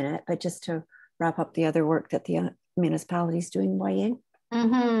just a minute, but just to wrap up the other work that the municipality is doing, Wai-Ying.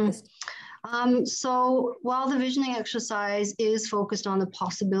 So while the visioning exercise is focused on the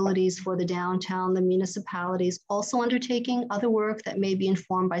possibilities for the downtown, the municipality is also undertaking other work that may be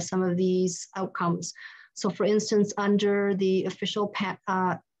informed by some of these outcomes. So for instance, under the official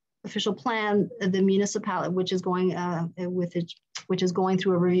plan, the municipality, which is going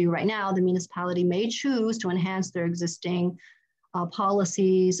through a review right now, the municipality may choose to enhance their existing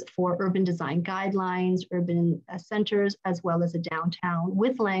policies for urban design guidelines, urban centers, as well as a downtown,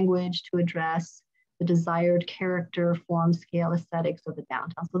 with language to address the desired character, form, scale, aesthetics of the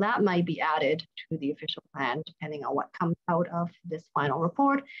downtown. So that might be added to the official plan, depending on what comes out of this final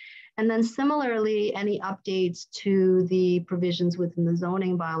report. And then similarly, any updates to the provisions within the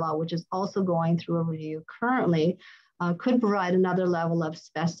zoning bylaw, which is also going through a review currently, could provide another level of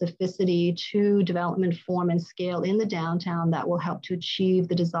specificity to development form and scale in the downtown that will help to achieve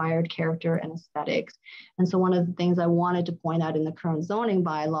the desired character and aesthetics. And so one of the things I wanted to point out in the current zoning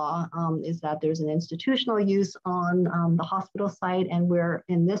bylaw is that there's an institutional use on the hospital site, and we're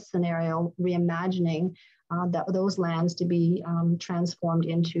in this scenario reimagining those lands to be transformed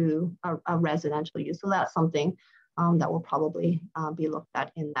into a residential use. So that's something that will probably be looked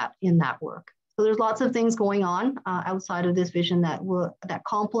at in that work. So there's lots of things going on outside of this vision that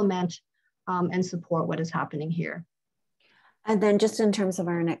complement and support what is happening here. And then just in terms of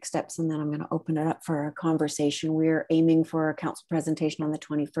our next steps, and then I'm going to open it up for a conversation. We're aiming for a council presentation on the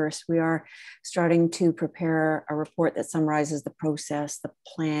 21st. We are starting to prepare a report that summarizes the process, the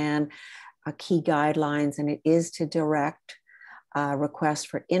plan, key guidelines, and it is to direct requests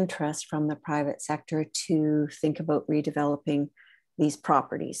for interest from the private sector to think about redeveloping these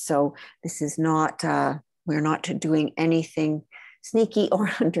properties. So this is not, we're not doing anything sneaky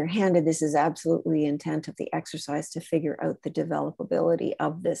or underhanded. This is absolutely the intent of the exercise, to figure out the developability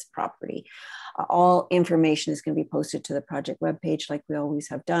of this property. All information is going to be posted to the project webpage like we always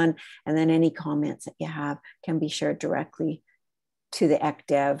have done. And then any comments that you have can be shared directly to the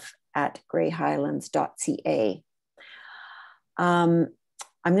ECDev at greyhighlands.ca.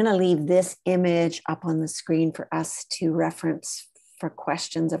 I'm going to leave this image up on the screen for us to reference for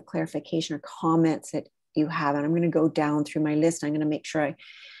questions of clarification or comments that you have. And I'm going to go down through my list. I'm going to make sure I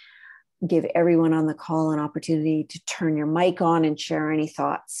give everyone on the call an opportunity to turn your mic on and share any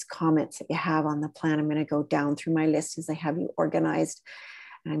thoughts, comments that you have on the plan. I'm going to go down through my list as I have you organized.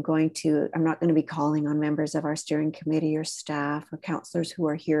 And I'm not going to be calling on members of our steering committee or staff or counselors who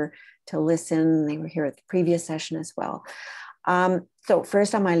are here to listen. They were here at the previous session as well. So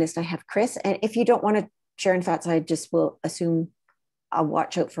first on my list, I have Chris. And if you don't want to share any thoughts, I just will assume I'll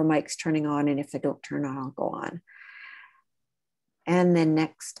watch out for mics turning on. And if they don't turn on, I'll go on. And then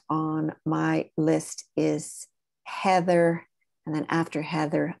next on my list is Heather. And then after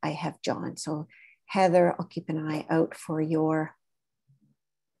Heather, I have John. So Heather, I'll keep an eye out for your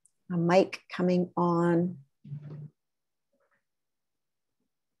mic coming on.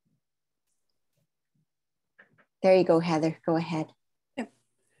 There you go, Heather. Go ahead. Yeah.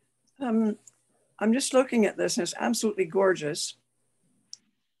 I'm just looking at this and it's absolutely gorgeous.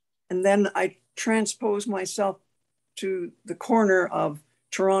 And then I transpose myself to the corner of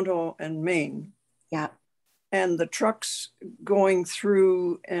Toronto and Maine. Yeah. And the trucks going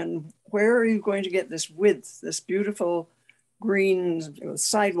through, and where are you going to get this width, this beautiful green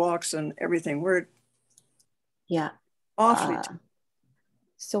sidewalks and everything? Where? Yeah. Awfully.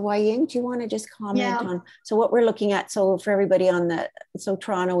 So Wai-Ying, do you want to just comment on, so what we're looking at, so for everybody on so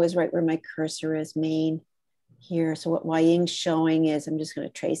Toronto is right where my cursor is, Maine here. So what Wai-Ying's showing is, I'm just going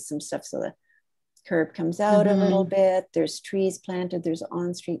to trace some stuff so the curb comes out a little bit. There's trees planted, there's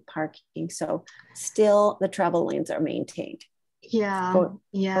on-street parking. So still the travel lanes are maintained. Yeah, Go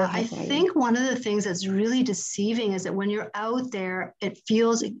I think one of the things that's really deceiving is that when you're out there, it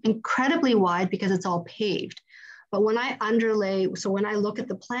feels incredibly wide because it's all paved. But when I underlay, so when I look at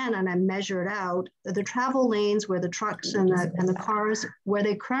the plan and I measure it out, the travel lanes where the trucks and the cars, where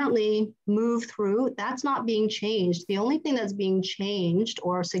they currently move through, that's not being changed. The only thing that's being changed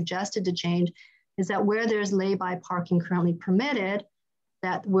or suggested to change is that where there's lay-by parking currently permitted,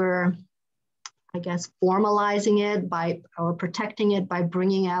 that we're, I guess, formalizing it or protecting it by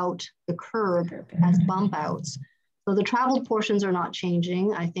bringing out the curb as bump outs. So the traveled portions are not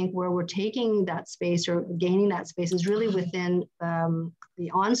changing. I think where we're taking that space or gaining that space is really within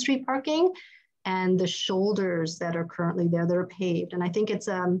the on-street parking and the shoulders that are currently there that are paved. And I think it's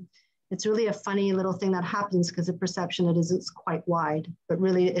really a funny little thing that happens because the perception it's quite wide, but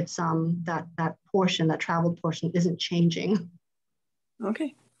really it's that portion, that traveled portion isn't changing.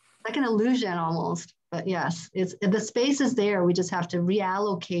 Okay. Like an illusion almost, but yes, the space is there. We just have to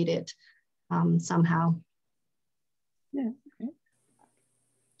reallocate it somehow. Yeah. Okay.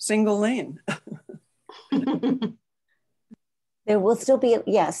 Single lane. There will still be,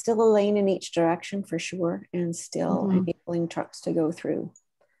 still a lane in each direction for sure, and still enabling trucks to go through.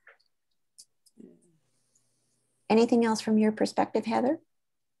 Anything else from your perspective, Heather?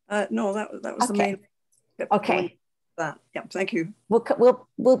 No, that was the main. Okay. That. Yeah, thank you.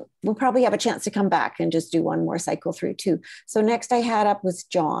 We'll probably have a chance to come back and just do one more cycle through too. So next I had up was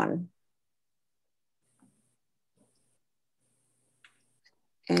John.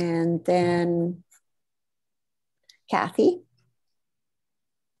 And then Kathy.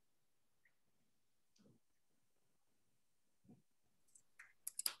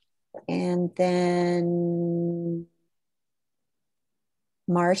 And then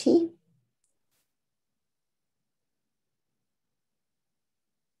Marty.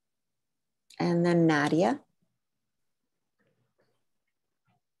 And then Nadia.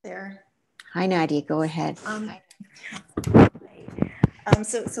 There. Hi, Nadia, go ahead.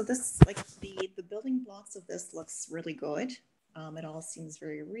 So this, like the building blocks of this looks really good. It all seems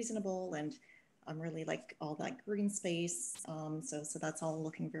very reasonable, and I'm really like all that green space. So that's all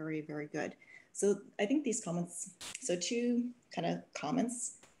looking very, very good. So I think these comments, so two kind of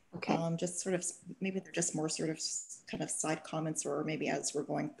comments, Okay. just sort of, maybe they're just more sort of kind of side comments, or maybe as we're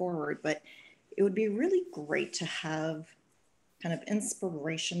going forward, but it would be really great to have kind of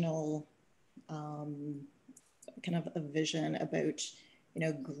inspirational, kind of a vision about,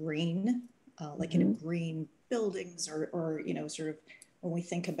 green, like, green buildings, or, sort of when we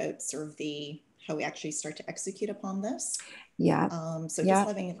think about sort of the how we actually start to execute upon this. Yeah. So just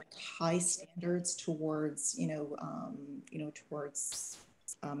having like high standards towards,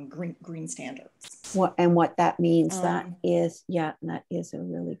 green standards. What that means, that is a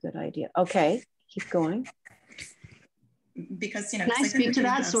really good idea. Okay, keep going. Because, can I speak to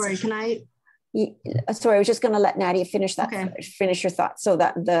that? Sorry, can I? Sorry, I was just going to let Nadia finish that. Okay. Finish your thoughts. So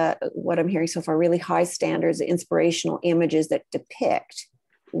that what I'm hearing so far, really high standards, inspirational images that depict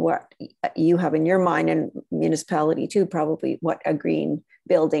what you have in your mind, and municipality too, probably what a green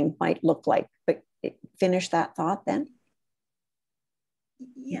building might look like. But finish that thought then.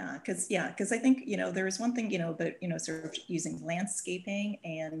 Yeah, because I think, there is one thing, but, sort of using landscaping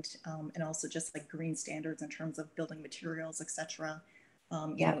and also just like green standards in terms of building materials, etc.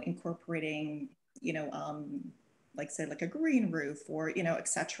 Incorporating, like say like a green roof or,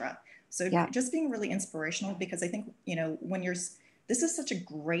 etc. So just being really inspirational, because I think, this is such a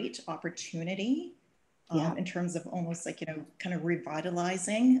great opportunity in terms of almost like, kind of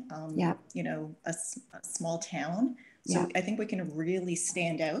revitalizing, a small town. So I think we can really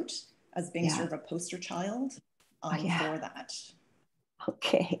stand out as being sort of a poster child for that.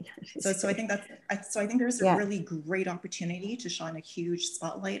 Okay. So I think there's a really great opportunity to shine a huge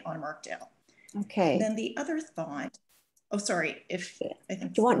spotlight on Markdale. Okay. And then the other thought. Oh, sorry. I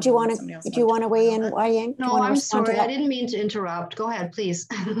think do you want to weigh in, Wai-Ying? No, I'm sorry. I didn't mean to interrupt. Go ahead, please.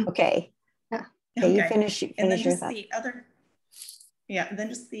 Okay. Yeah. Okay. You finish and then your just thought.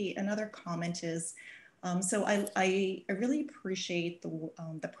 Another comment is, so I really appreciate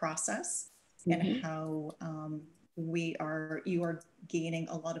the process and how you are gaining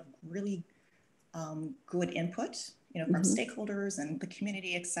a lot of really good input, from stakeholders and the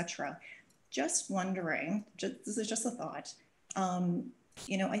community, etc. Just wondering, this is just a thought.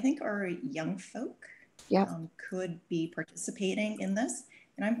 I think our young folk could be participating in this,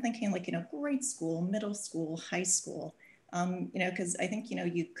 and I'm thinking like grade school, middle school, high school, because I think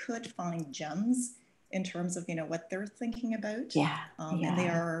you could find gems in terms of what they're thinking about. And they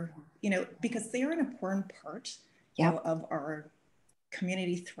are because they are an important part of our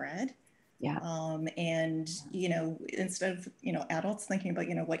community thread. And instead of adults thinking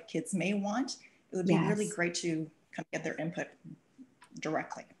about what kids may want, it would be really great to kind of get their input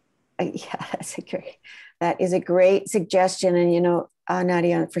directly. That is a great suggestion. And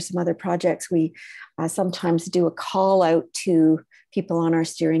Nadia, for some other projects, we sometimes do a call out to people on our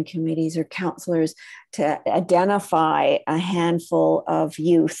steering committees or counselors to identify a handful of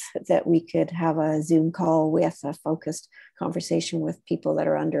youth that we could have a Zoom call with, a focused conversation with people that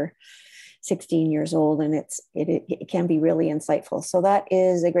are under 16 years old, and it can be really insightful. So that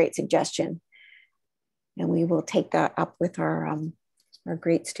is a great suggestion, and we will take that up with our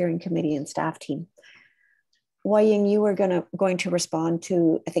great steering committee and staff team. Wai-Ying, you were going to respond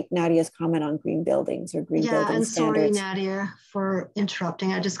to, I think, Nadia's comment on green buildings or green building standards. Sorry, Nadia, for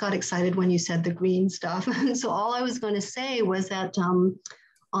interrupting. I just got excited when you said the green stuff. So all I was going to say was that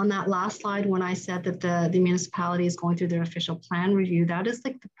on that last slide, when I said that the municipality is going through their official plan review, that is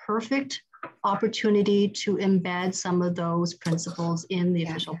like the perfect opportunity to embed some of those principles in the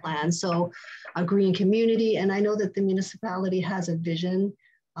official plan. So a green community, and I know that the municipality has a vision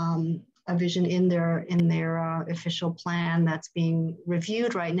in their official plan that's being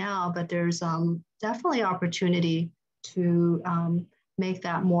reviewed right now, but there's definitely opportunity to make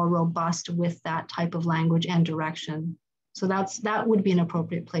that more robust with that type of language and direction. So that would be an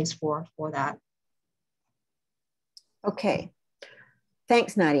appropriate place for that. Okay,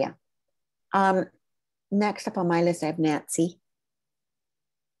 thanks, Nadia. Next up on my list, I have Nancy.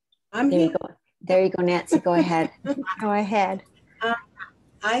 There you go, Nancy. Go ahead. Go ahead.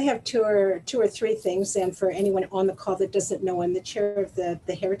 I have two or three things, and for anyone on the call that doesn't know, I'm the chair of the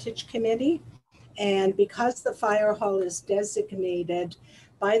Heritage Committee. And because the fire hall is designated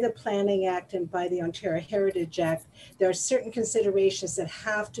by the Planning Act and by the Ontario Heritage Act, there are certain considerations that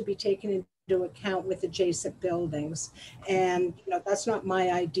have to be taken into account with adjacent buildings. And that's not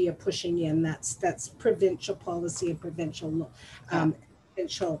my idea pushing in, that's provincial policy and provincial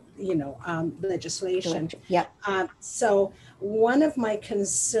legislation. So one of my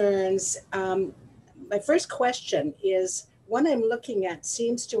concerns, my first question is, one I'm looking at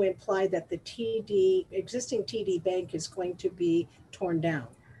seems to imply that the existing TD bank is going to be torn down.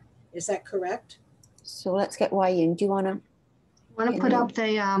 Is that correct? So let's get Wai-Ying. Do you want to put up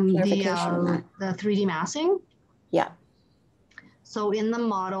the 3D massing? Yeah. So in the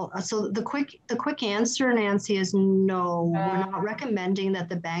model, so the quick answer, Nancy, is no. We're not recommending that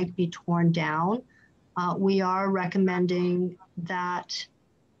the bank be torn down. We are recommending that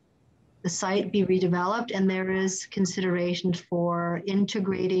the site be redeveloped, and there is consideration for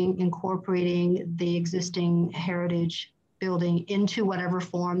incorporating the existing heritage building into whatever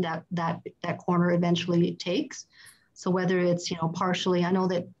form that corner eventually takes. So whether it's, partially, I know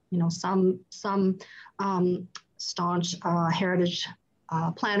that, some staunch heritage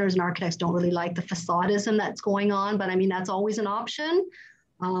planners and architects don't really like the facadism that's going on, but I mean, that's always an option.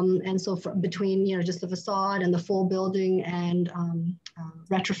 And so between, just the facade and the full building and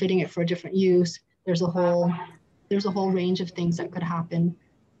retrofitting it for a different use, there's a whole range of things that could happen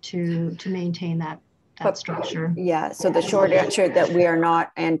to maintain that structure. Yeah, so the short answer that we are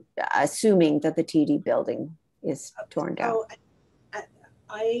not assuming that the TD building is torn down.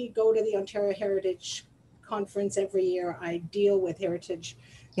 I go to the Ontario Heritage Conference every year. I deal with heritage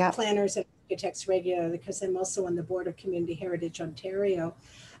planners and architects regularly because I'm also on the board of Community Heritage Ontario.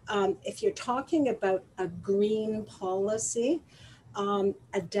 If you're talking about a green policy,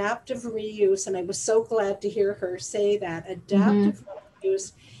 adaptive reuse, and I was so glad to hear her say that, adaptive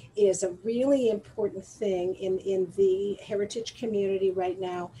reuse is a really important thing in the heritage community right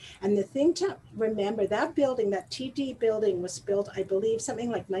now. And the thing to remember, that building, that TD building was built, I believe,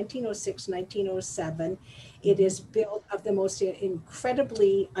 something like 1906, 1907. It is built of the most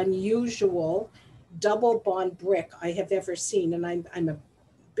incredibly unusual double bond brick I have ever seen. And I'm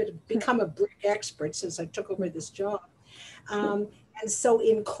become a brick expert since I took over this job. And so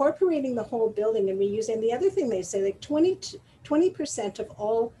incorporating the whole building and reusing, the other thing they say, like 20% of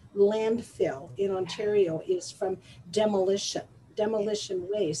all landfill in Ontario is from demolition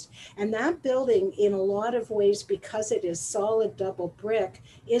waste. And that building, in a lot of ways, because it is solid double brick,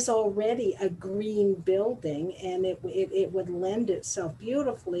 is already a green building, and it would lend itself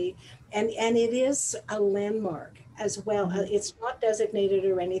beautifully. And it is a landmark as well. It's not designated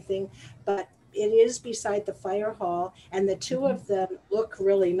or anything, but it is beside the fire hall, and the two of them look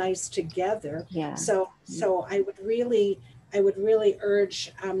really nice together. Yeah. So I would really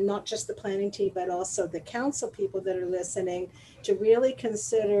urge not just the planning team, but also the council people that are listening to really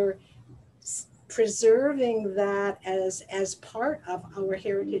consider preserving that as part of our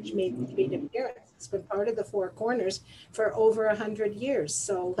heritage Main Street appearance. It's been part of the Four Corners for over 100 years.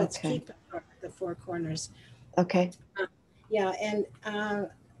 So let's keep it part of the Four Corners. Okay. And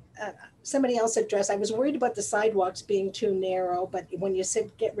somebody else addressed, I was worried about the sidewalks being too narrow, but when you said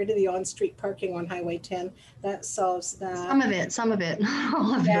get rid of the on-street parking on Highway 10, that solves that. Some of it,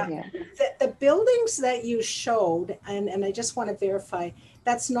 all of it. Yeah. The buildings that you showed, and I just want to verify,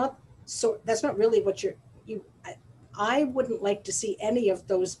 that's not really what I wouldn't like to see any of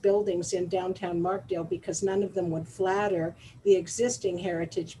those buildings in downtown Markdale, because none of them would flatter the existing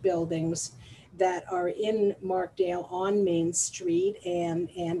heritage buildings that are in Markdale on Main Street and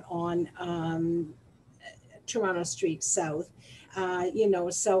on Toronto Street South.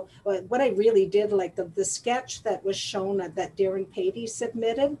 So what I really did like, the sketch that was shown that Darren Patey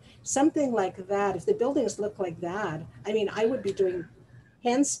submitted, something like that. If the buildings look like that, I mean, I would be doing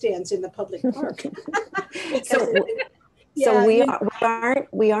handstands in the public park. So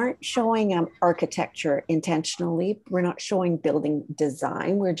we aren't showing architecture intentionally. We're not showing building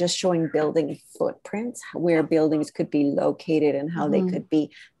design. We're just showing building footprints, where buildings could be located and how they could be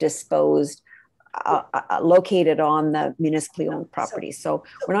disposed, located on the municipally owned property. So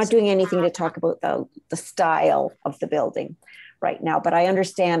we're not doing anything to talk about the style of the building right now. But I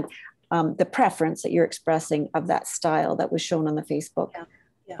understand the preference that you're expressing of that style that was shown on the Facebook.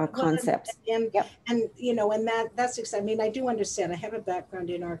 Concepts. And that's exciting. I mean, I do understand. I have a background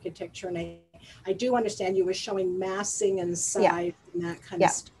in architecture, and I do understand you were showing massing and size and that kind of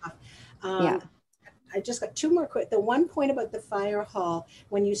stuff. I just got two more quick. The one point about the fire hall,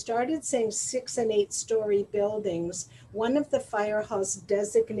 when you started saying 6 and 8 story buildings, one of the fire hall's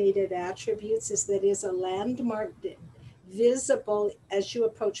designated attributes is that it is a landmark visible as you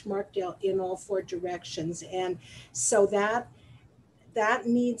approach Markdale in all 4 directions. And so that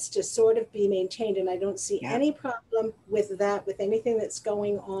needs to sort of be maintained. And I don't see any problem with that, with anything that's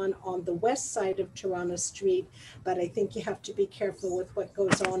going on the west side of Toronto Street. But I think you have to be careful with what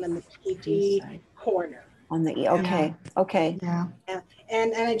goes on the PD corner. On the okay. Yeah.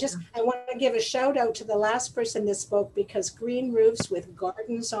 And I want to give a shout out to the last person that spoke, because green roofs with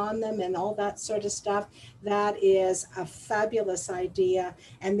gardens on them and all that sort of stuff, that is a fabulous idea.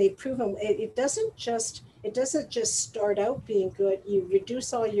 And they've proven it doesn't just start out being good. You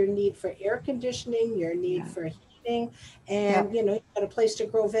reduce all your need for air conditioning, your need for heating, and you've got a place to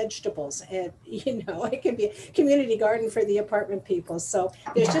grow vegetables. And it can be a community garden for the apartment people. So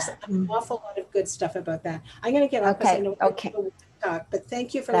there's just an awful lot of good stuff about that. I'm going to get off because I know people want to talk, but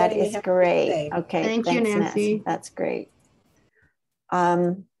thank you for letting me have great. Say. Okay, thanks, you, Nancy. That's great.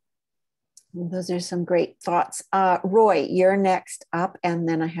 Those are some great thoughts. Roy, you're next up, and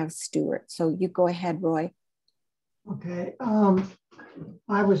then I have Stuart. So you go ahead, Roy. Okay.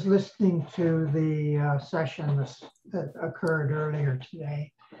 I was listening to the session that occurred earlier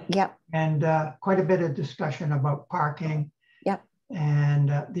today. Yep. And quite a bit of discussion about parking. Yep.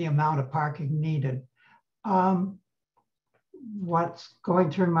 And the amount of parking needed. What's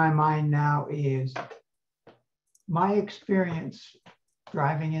going through my mind now is my experience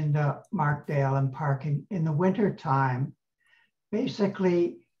driving into Markdale and parking in the winter time.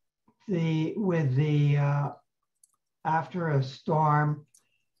 Basically, after a storm,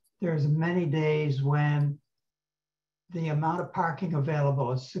 there's many days when the amount of parking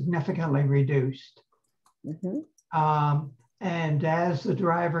available is significantly reduced. Mm-hmm. And as the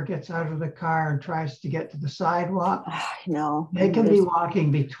driver gets out of the car and tries to get to the sidewalk, they can be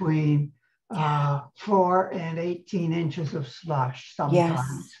walking between 4 and 18 inches of slush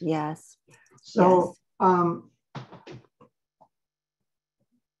sometimes. Yes. So the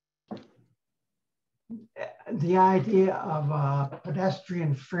idea of a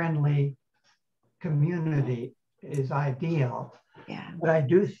pedestrian-friendly community is ideal. Yeah. But I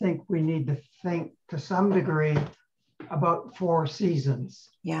do think we need to think to some degree about 4 seasons.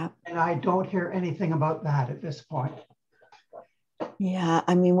 Yeah. And I don't hear anything about that at this point. Yeah,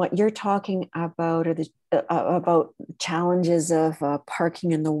 I mean, what you're talking about are about challenges of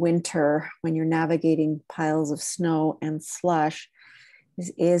parking in the winter when you're navigating piles of snow and slush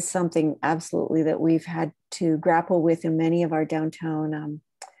is something absolutely that we've had to grapple with in many of our downtown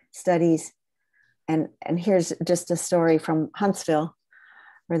studies. And here's just a story from Huntsville,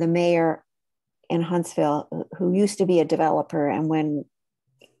 where the mayor in Huntsville, who used to be a developer, and when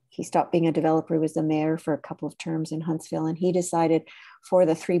he stopped being a developer, he was the mayor for a couple of terms in Huntsville, and he decided for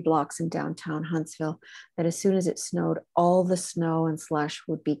the 3 blocks in downtown Huntsville that as soon as it snowed, all the snow and slush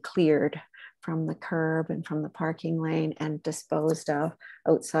would be cleared from the curb and from the parking lane and disposed of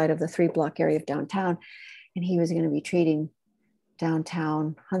outside of the 3-block area of downtown. And he was going to be treating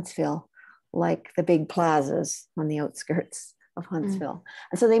downtown Huntsville like the big plazas on the outskirts of Huntsville.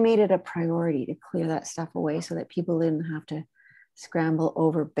 And so they made it a priority to clear that stuff away so that people didn't have to scramble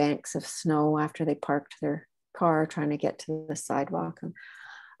over banks of snow after they parked their car trying to get to the sidewalk on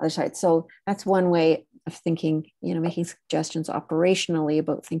the other side. So that's one way of thinking, making suggestions operationally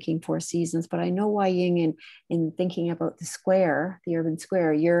about thinking 4 seasons. But I know why, Ying, in thinking about the square, the urban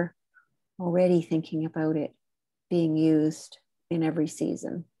square, you're already thinking about it being used in every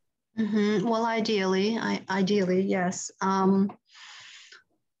season. Mm-hmm. Well, ideally, yes. I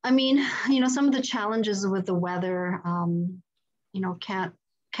mean, some of the challenges with the weather,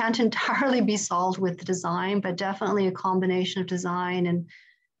 can't entirely be solved with the design, but definitely a combination of design and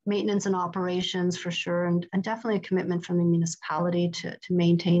maintenance and operations for sure, and definitely a commitment from the municipality to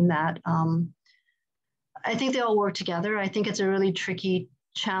maintain that. I think they all work together. I think it's a really tricky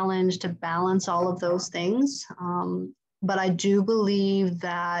challenge to balance all of those things. But I do believe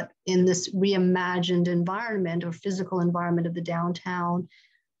that in this reimagined environment or physical environment of the downtown,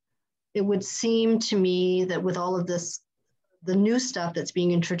 it would seem to me that with all of this, the new stuff that's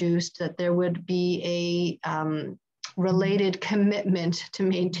being introduced, that there would be a related commitment to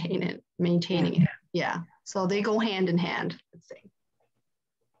maintaining it. Yeah. So they go hand in hand, let's say.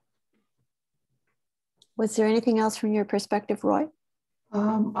 Was there anything else from your perspective, Roy?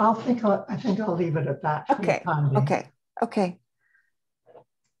 I think I'll leave it at that. Okay.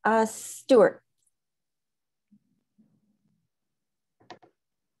 Stuart.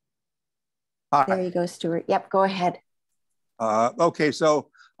 Hi. There you go, Stuart. Yep, go ahead. Okay,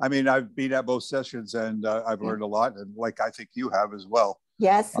 so I mean, I've been at both sessions and I've learned a lot, and I think you have as well.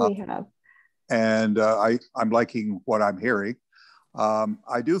 Yes, we have. And I'm liking what I'm hearing.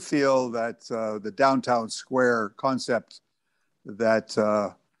 I do feel that the downtown square concept that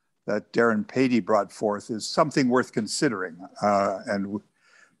Darren Patey brought forth is something worth considering, and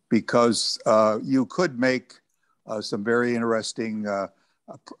because you could make some very interesting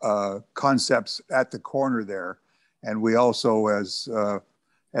concepts at the corner there. And we also, as the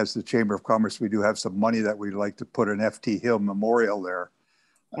Chamber of Commerce, we do have some money that we'd like to put an F.T. Hill Memorial there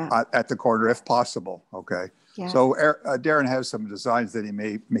at the corner, if possible. Okay. Yeah. So Darren has some designs that he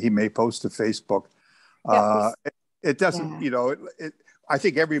may post to Facebook. It doesn't, I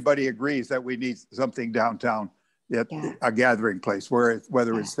think everybody agrees that we need something downtown, a gathering place,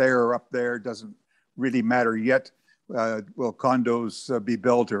 whether it's there or up there, doesn't really matter yet. Will condos be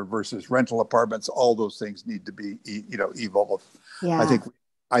built or versus rental apartments? All those things need to be, evolved. Yeah.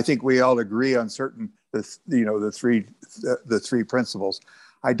 I think we all agree on the three principles.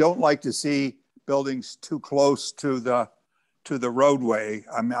 I don't like to see buildings too close to the to the roadway,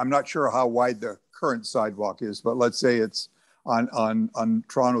 I'm not sure how wide the current sidewalk is, but let's say it's on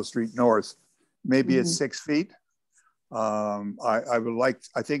Toronto Street North, maybe it's 6 feet. I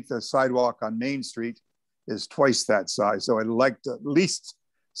think the sidewalk on Main Street is twice that size. So I'd like to at least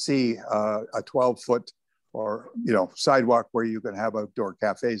see a 12-foot or, sidewalk where you can have outdoor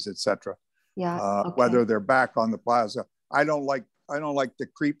cafes, etc. Yeah. Okay. Whether they're back on the plaza. I don't like to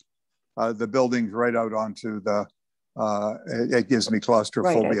creep the buildings right out onto the, it gives me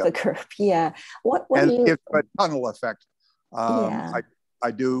claustrophobia. Right, the curb. Yeah. What and do you? It's a tunnel effect. Yeah.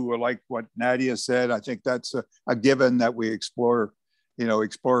 I do like what Nadia said. I think that's a given that we explore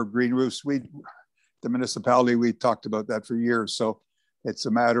green roofs. The municipality, we talked about that for years. So it's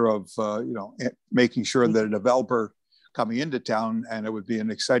a matter of, making sure that a developer coming into town, and it would be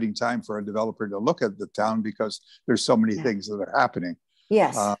an exciting time for a developer to look at the town because there's so many things that are happening.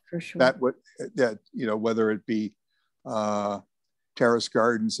 Yes, for sure. Whether it be terrace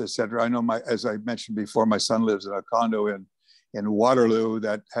gardens, etc. I know as I mentioned before, my son lives in a condo in Waterloo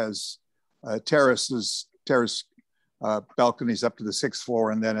that has terrace balconies up to the 6th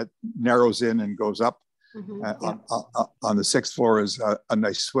floor, and then it narrows in and goes up. On the 6th floor is a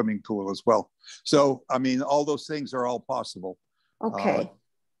nice swimming pool as well. So, I mean, all those things are all possible. Okay.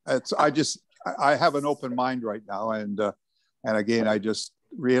 I have an open mind right now. And again, I just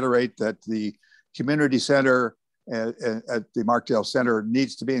reiterate that the community center at the Markdale Center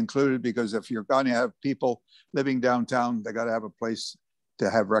needs to be included, because if you're going to have people living downtown, they got to have a place to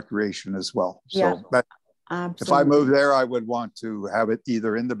have recreation as well. Yeah, so absolutely. If I move there, I would want to have it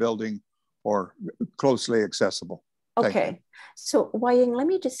either in the building or closely accessible. Okay. So Wai-Ying,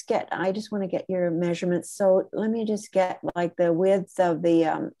 I just want to get your measurements. So let me just get like the width of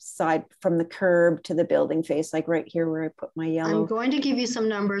the side from the curb to the building face, like right here where I put my yellow. I'm going to give you some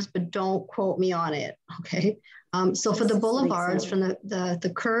numbers, but don't quote me on it. Okay. So for the boulevards, from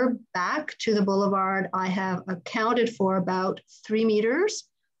the curb back to the boulevard, I have accounted for about 3 meters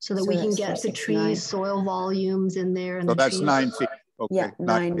so that we can get the trees, soil volumes in there. And so that's trees. 9 feet. Okay. Yeah,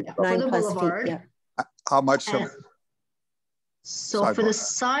 9 for the plus boulevard. feet. Yeah. How much? So sidewalk. For the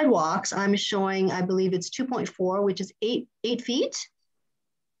sidewalks, I'm showing, I believe it's 2.4, which is 8 feet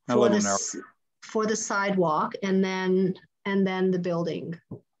for the sidewalk, and then the building.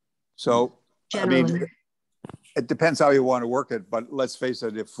 So generally. I mean, it depends how you want to work it, but let's face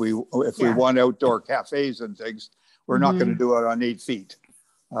it, if we want outdoor cafes and things, we're not going to do it on 8 feet.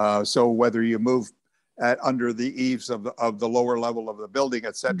 So whether you move under the eaves of the lower level of the building,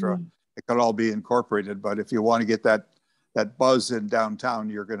 etc., it can all be incorporated. But if you want to get that buzz in downtown,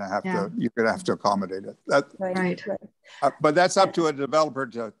 you're going to have to accommodate it. Right. But that's up to a developer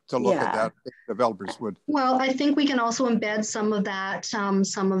to look at that. Developers would. Well, I think we can also embed some of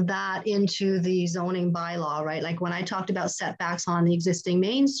that into the zoning bylaw, right? Like when I talked about setbacks on the existing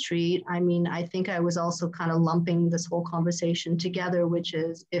Main Street, I mean, I think I was also kind of lumping this whole conversation together, which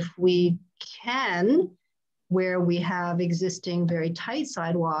is if we can, where we have existing very tight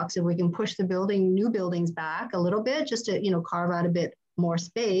sidewalks, if we can push the new buildings back a little bit, just to, carve out a bit more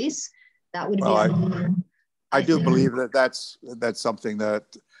space, that would be. I do believe that's something that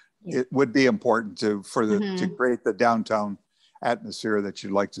it would be important to create the downtown atmosphere that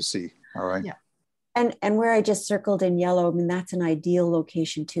you'd like to see. All right. Yeah. And where I just circled in yellow, I mean, that's an ideal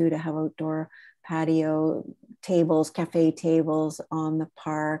location too, to have outdoor patio tables, cafe tables on the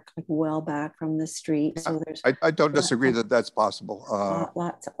park, like well back from the street. So there's I don't disagree that that's possible.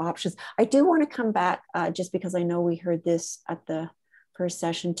 Lots of options. I do want to come back just because I know we heard this at the first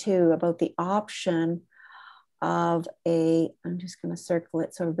session too, about the option of I'm just going to circle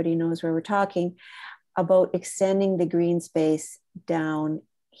it so everybody knows where we're talking about, extending the green space down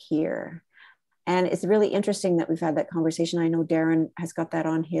here. And it's really interesting that we've had that conversation. I know Darren has got that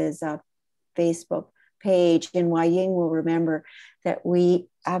on his Facebook page, and Wai-Ying will remember that we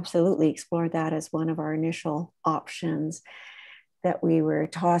absolutely explored that as one of our initial options that we were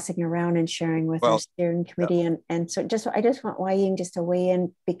tossing around and sharing with our steering committee. And so I just want Wai-Ying just to weigh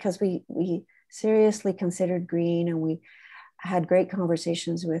in, because we seriously considered green, and we had great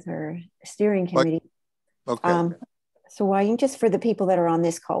conversations with our steering committee. Okay. So Wai-Ying, just for the people that are on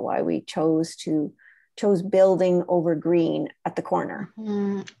this call, why we chose building over green at the corner.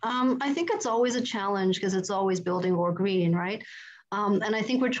 I think it's always a challenge because it's always building or green, right? And I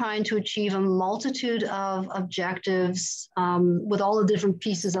think we're trying to achieve a multitude of objectives with all the different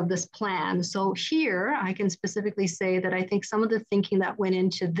pieces of this plan. So here, I can specifically say that I think some of the thinking that went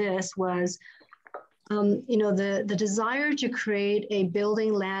into this was, the desire to create a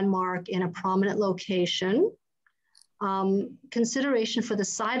building landmark in a prominent location, consideration for the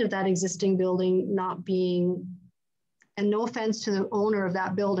side of that existing building not being and no offense to the owner of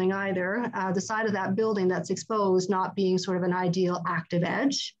that building either, the side of that building that's exposed not being sort of an ideal active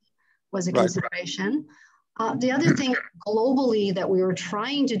edge was a consideration. The other thing globally that we were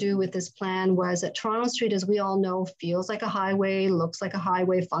trying to do with this plan was that Toronto Street, as we all know, feels like a highway, looks like a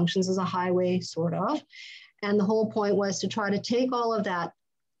highway, functions as a highway, sort of. And the whole point was to try to take all of that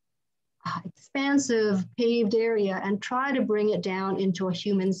expansive paved area and try to bring it down into a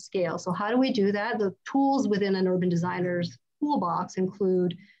human scale. So how do we do that? The tools within an urban designer's toolbox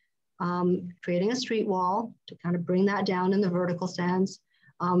include creating a street wall to kind of bring that down in the vertical sense,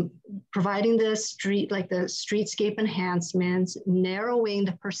 providing the street, like the streetscape enhancements, narrowing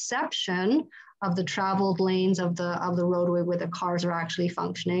the perception of the traveled lanes of the roadway where the cars are actually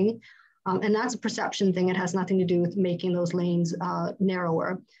functioning. And that's a perception thing. It has nothing to do with making those lanes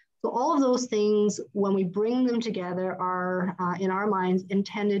narrower. So all of those things, when we bring them together, are in our minds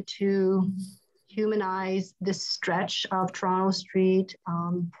intended to humanize this stretch of Toronto Street,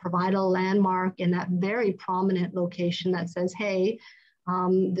 provide a landmark in that very prominent location that says, hey,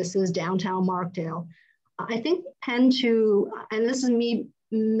 this is downtown Markdale. I think tend to, and this is me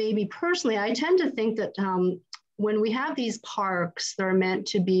maybe personally, I tend to think that when we have these parks that are meant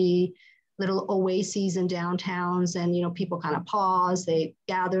to be little oases in downtowns, and people kind of pause, they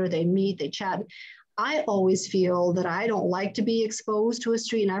gather, they meet, they chat. I always feel that I don't like to be exposed to a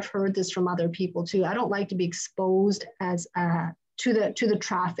street, and I've heard this from other people too. I don't like to be exposed as to the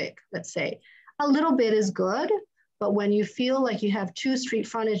traffic. Let's say a little bit is good, but when you feel like you have two street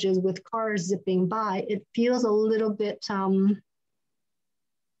frontages with cars zipping by, it feels a little bit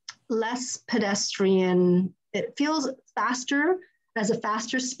less pedestrian. It feels faster, as a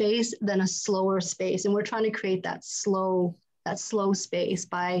faster space than a slower space. And we're trying to create that slow space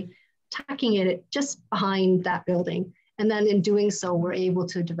by tucking it just behind that building. And then in doing so, we're able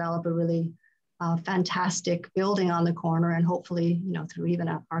to develop a really fantastic building on the corner, and hopefully, through even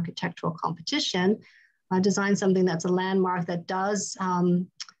an architectural competition, design something that's a landmark that does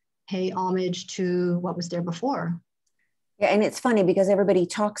pay homage to what was there before. Yeah, and it's funny because everybody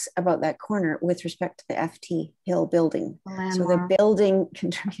talks about that corner with respect to the FT Hill building. So the building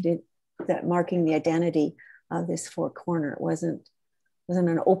contributed that, marking the identity of this four corner. It wasn't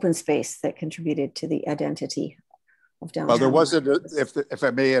an open space that contributed to the identity of downtown. Well, there wasn't, if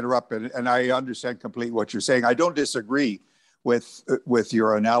I may interrupt, and I understand completely what you're saying. I don't disagree with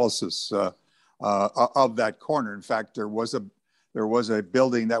your analysis of that corner. In fact, there was a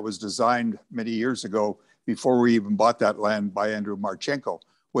building that was designed many years ago, before we even bought that land, by Andrew Marchenko,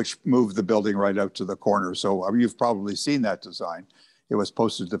 which moved the building right out to the corner. So you've probably seen that design. It was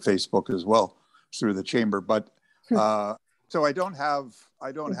posted to Facebook as well through the chamber. But so I don't have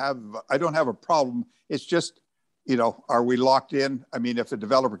a problem. It's just, are we locked in? I mean, if a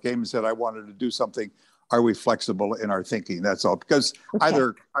developer came and said, I wanted to do something, are we flexible in our thinking? That's all. Because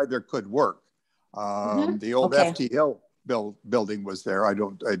either could work. The old FT Hill building was there. I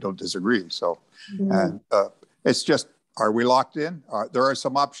don't disagree. So, and it's just, are we locked in? There are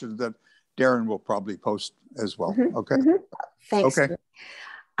some options that Darren will probably post as well. Okay. Thanks. Okay.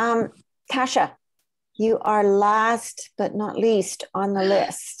 Tasha, you are last but not least on the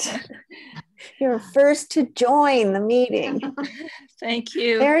list. You're first to join the meeting. Thank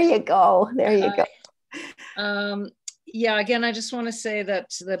you. There you go. There you go. Yeah, again, I just want to say that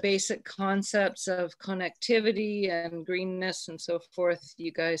the basic concepts of connectivity and greenness and so forth,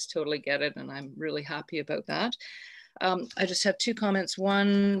 you guys totally get it, and I'm really happy about that. I just have two comments.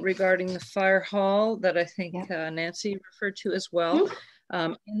 One regarding the fire hall that I think Nancy referred to as well.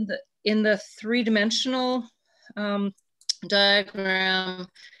 In the three-dimensional diagram,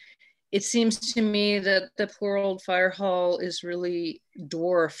 it seems to me that the poor old fire hall is really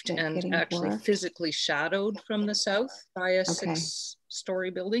dwarfed and actually physically shadowed from the south by a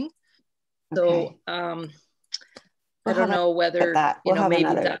 6-story building. So I don't know whether, maybe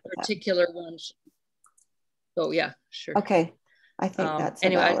that particular one. Oh yeah, sure. Okay, I think that's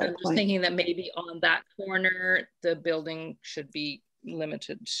anyway, I'm just thinking that maybe on that corner, the building should be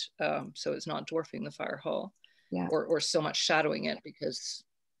limited so it's not dwarfing the fire hall or so much shadowing it, because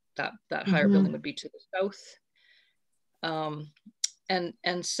that higher building would be to the south.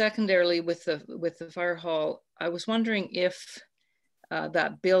 And secondarily, with the fire hall, I was wondering if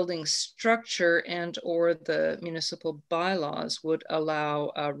that building structure and or the municipal bylaws would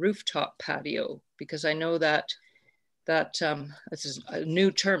allow a rooftop patio, because I know that this is a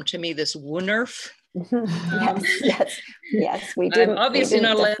new term to me, this Woonerf. Yes, we didn't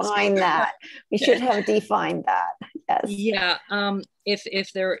define that. We should have defined that. Yes. Yeah.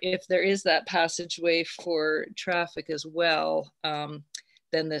 If there is that passageway for traffic as well, then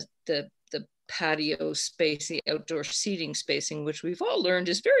the patio space, the outdoor seating spacing, which we've all learned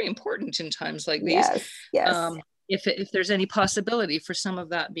is very important in times like these. Yes. If there's any possibility for some of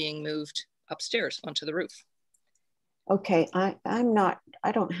that being moved upstairs onto the roof. Okay, I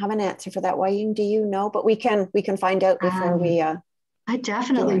don't have an answer for that. Wayne, do you know? But we can find out before we I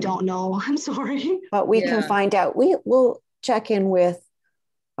definitely don't know. I'm sorry. But we can find out. We'll check in with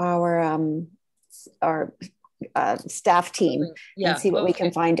our staff team and see what we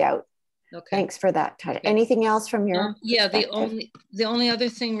can find out. Okay. Thanks for that. Okay. Anything else from your the only other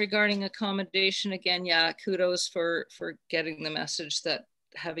thing regarding accommodation, again, kudos for getting the message that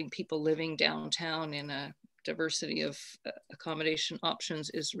having people living downtown in a diversity of accommodation options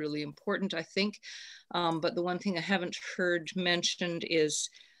is really important, I think. But the one thing I haven't heard mentioned is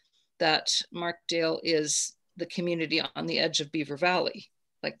that Markdale is the community on the edge of Beaver Valley,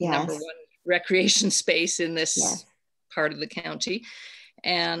 like #1 recreation space in this part of the county.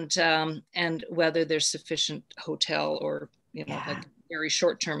 And whether there's sufficient hotel or like very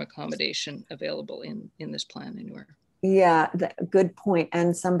short-term accommodation available in this plan anywhere. Yeah, good point.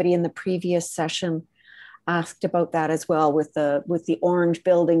 And somebody in the previous session asked about that as well, with the orange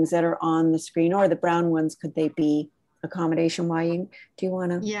buildings that are on the screen, or the brown ones. Could they be accommodation? Do you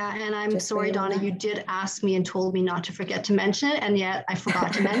want to? Yeah, and I'm sorry, Donna, you did ask me and told me not to forget to mention it, and yet I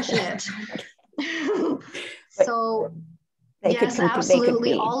forgot to mention it. So. Yes,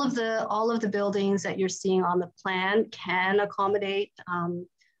 absolutely. All of the buildings that you're seeing on the plan can accommodate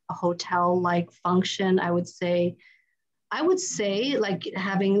a hotel-like function. I would say, like,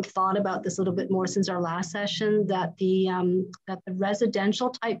 having thought about this a little bit more since our last session, that the residential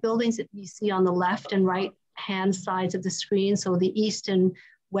type buildings that you see on the left and right hand sides of the screen, so the east and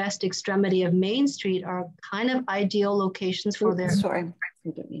west extremity of Main Street, are kind of ideal locations for their. Sorry, I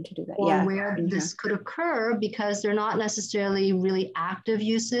didn't mean to do that. Or where this could occur, because they're not necessarily really active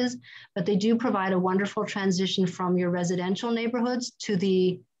uses, but they do provide a wonderful transition from your residential neighborhoods to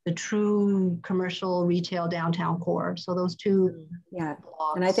the true commercial retail downtown core. So those two. Yeah,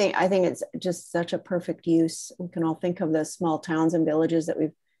 blocks. And I think it's just such a perfect use. We can all think of the small towns and villages that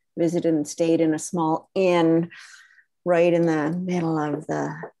we've visited and stayed in a small inn right in the middle of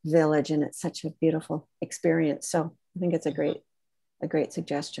the village, and it's such a beautiful experience. So I think it's a great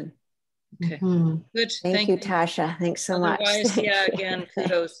suggestion. Okay, good. Thank you, Tasha. Thanks so much. Again,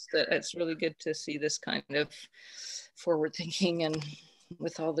 kudos. It's really good to see this kind of forward thinking and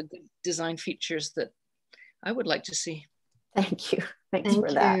with all the good design features that I would like to see. Thank you. Thanks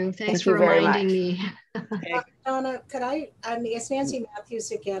for that. Thanks for reminding me. Donna, could it's Nancy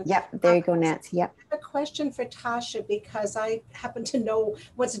Matthews again. Yep, there you go, Nancy. Yep. I have a question for Tasha, because I happen to know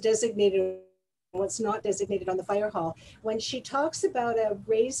what's designated and what's not designated on the fire hall. When she talks about a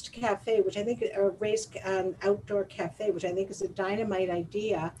raised cafe, which I think, or raised outdoor cafe, which I think is a dynamite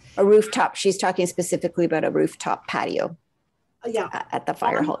idea. A rooftop. She's talking specifically about a rooftop patio. At the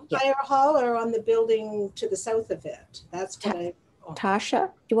fire hall. Fire hall, or on the building to the south of it. That's what Tasha,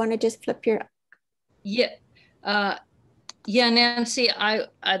 do you want to just flip your? Nancy,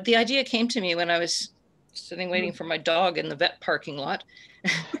 the idea came to me when I was sitting waiting for my dog in the vet parking lot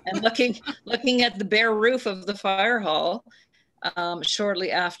and looking at the bare roof of the fire hall shortly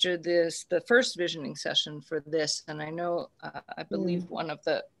after the first visioning session for this. And I know, I believe one of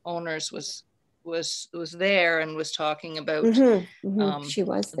the owners was there and was talking about she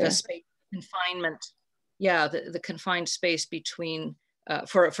was there. The space confinement. Yeah, the confined space between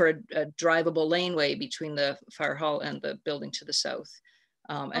for a drivable laneway between the fire hall and the building to the south.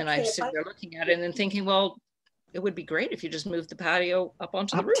 And I sit there looking at it and then thinking, well, it would be great if you just moved the patio up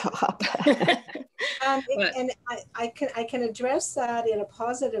onto the roof. Top. And I can address that in a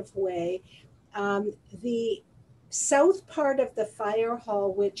positive way. The south part of the fire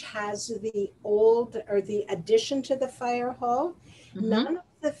hall, which has the addition to the fire hall, none of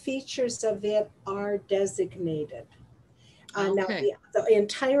the features of it are designated. Now the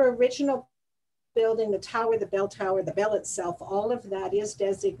entire original building, the tower, the bell tower, the bell itself, all of that is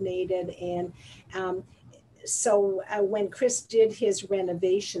designated. And so when Chris did his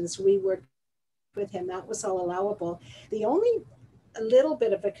renovations, we worked with him. That was all allowable. The only little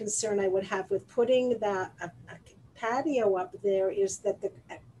bit of a concern I would have with putting that patio up there is that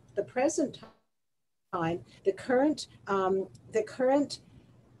the present time, the current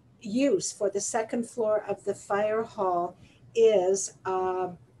use for the second floor of the fire hall is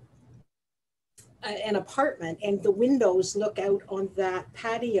an apartment, and the windows look out on that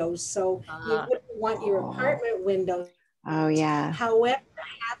patio. So you wouldn't want your apartment windows. Oh yeah. However,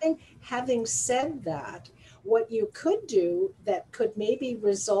 having said that, what you could do that could maybe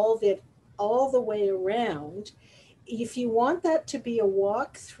resolve it all the way around, if you want that to be a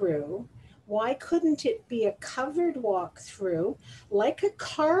walkthrough, why couldn't it be a covered walk-through, like a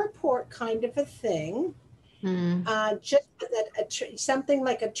carport kind of a thing? Just that something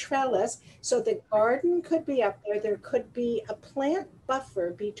like a trellis, so the garden could be up there. There could be a plant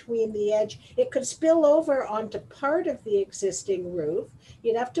buffer between the edge. It could spill over onto part of the existing roof.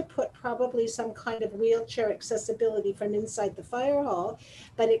 You'd have to put probably some kind of wheelchair accessibility from inside the fire hall,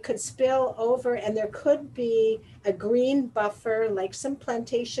 but it could spill over, and there could be a green buffer, like some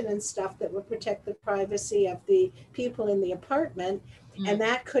plantation and stuff that would protect the privacy of the people in the apartment. And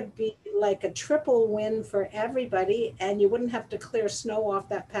that could be like a triple win for everybody, and you wouldn't have to clear snow off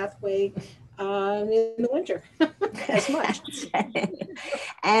that pathway in the winter as much.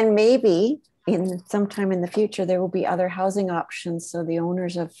 And maybe in sometime in the future, there will be other housing options, so the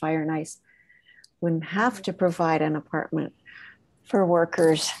owners of Fire and Ice wouldn't have to provide an apartment for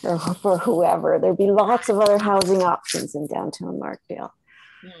workers or for whoever. There'd be lots of other housing options in downtown Markdale.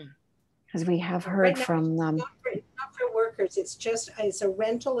 Because we have heard right now, from them. Not for workers, it's a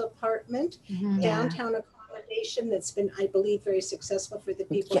rental apartment, downtown accommodation that's been, I believe, very successful for the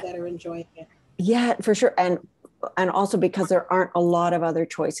people that are enjoying it. Yeah, for sure. And also because there aren't a lot of other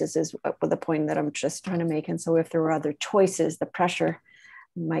choices is the point that I'm just trying to make. And so if there were other choices, the pressure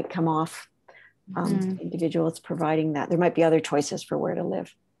might come off individuals providing that. There might be other choices for where to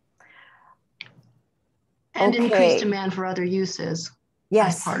live. And increased demand for other uses.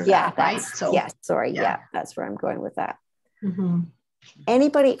 Yes, part of that, right? So yes, sorry, that's where I'm going with that.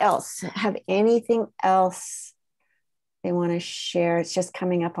 Anybody else have anything else they want to share? It's just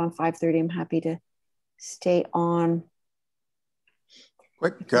coming up on 5:30. I'm happy to stay on.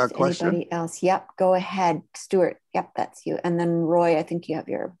 Quick question. Anybody else? Yep, go ahead, Stuart. Yep, that's you. And then Roy, I think you have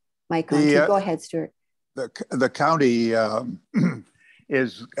your mic on too. Go ahead, Stuart. The county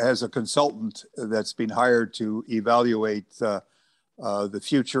has a consultant that's been hired to evaluate the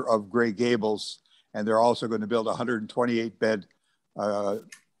future of Grey Gables, and they're also going to build a 128-bed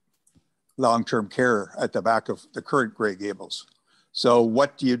long-term care at the back of the current Grey Gables. So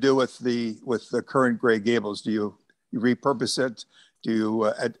what do you do with the current Grey Gables? Do you repurpose it? Do you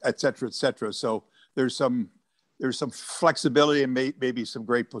et cetera, et cetera? So there's some flexibility and maybe some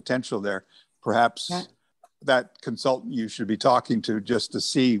great potential there. Perhaps that consultant you should be talking to just to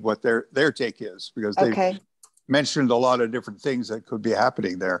see what their take is, because they mentioned a lot of different things that could be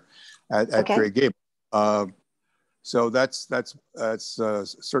happening there at Grey Gables. So that's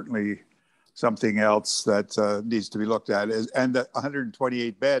certainly something else that needs to be looked at. And the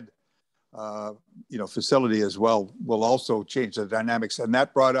 128 bed facility as well will also change the dynamics. And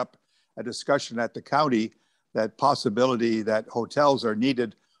that brought up a discussion at the county, that possibility that hotels are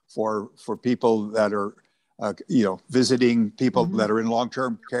needed for people that are visiting people that are in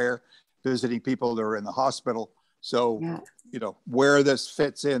long-term care, visiting people that are in the hospital. So, where this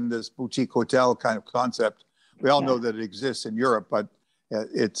fits in, this boutique hotel kind of concept, we all know that it exists in Europe, but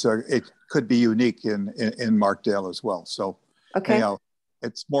it could be unique in Markdale as well. So,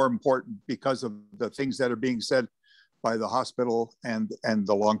 it's more important because of the things that are being said by the hospital and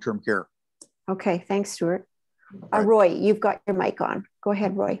the long-term care. Okay, thanks, Stuart. Roy, you've got your mic on. Go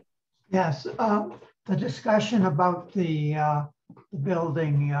ahead, Roy. Yes, the discussion about the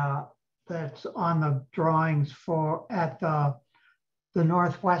building that's on the drawings at the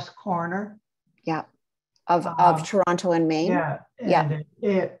northwest corner. Yeah, of Toronto and Maine. Yeah, and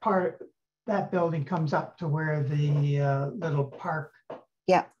that building comes up to where the little park,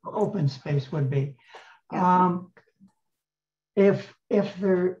 open space would be. If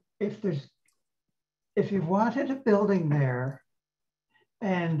you wanted a building there,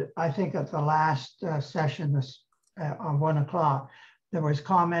 and I think at the last session on 1 o'clock, there was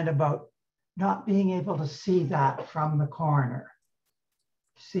comment about not being able to see that from the corner,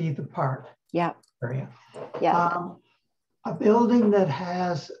 see the park area. A building that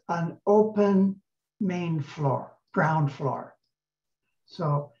has an open main floor, ground floor.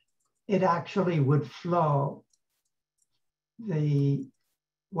 So it actually would flow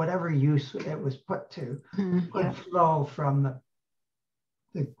whatever use it was put to, would flow from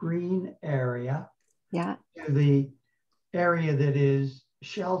the green area to the area that is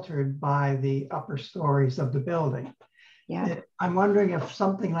sheltered by the upper stories of the building. I'm wondering if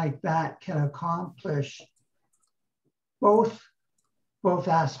something like that can accomplish both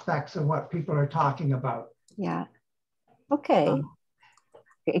aspects of what people are talking about.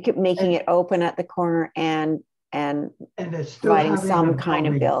 Making it open at the corner and it's providing some kind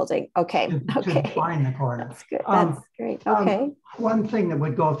of building. To define the corner. That's good. That's great. Okay. One thing that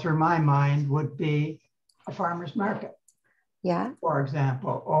would go through my mind would be a farmer's market. For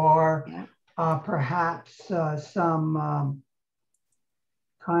example, or perhaps some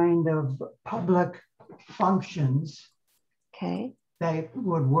kind of public functions that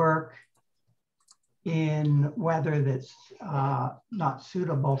would work in weather that's not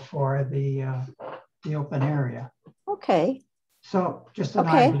suitable for the open area. Okay. So just an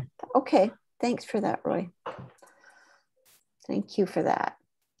idea. Okay. Thanks for that, Roy. Thank you for that.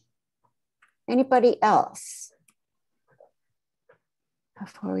 Anybody else?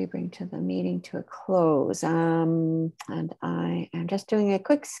 Before we bring to the meeting to a close, and I am just doing a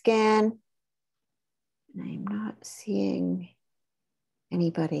quick scan. And I'm not seeing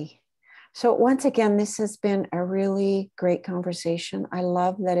anybody. So once again, this has been a really great conversation. I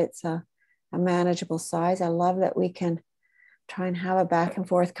love that it's a manageable size. I love that we can try and have a back and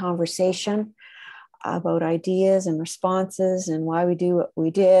forth conversation about ideas and responses and why we do what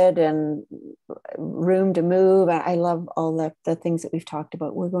we did and room to move. I love all the things that we've talked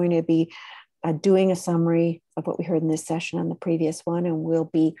about. We're going to be doing a summary of what we heard in this session and the previous one, and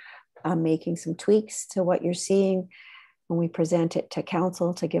we'll be making some tweaks to what you're seeing when we present it to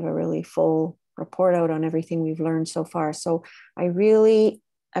council to give a really full report out on everything we've learned so far. So I really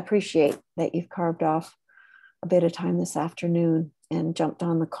appreciate that you've carved off a bit of time this afternoon and jumped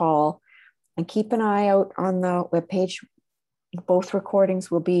on the call. And keep an eye out on the webpage. Both recordings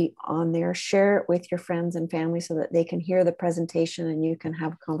will be on there. Share it with your friends and family so that they can hear the presentation and you can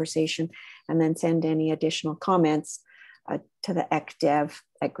have a conversation, and then send any additional comments to the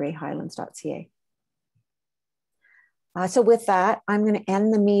ecdev@greyhighlands.ca. So with that, I'm going to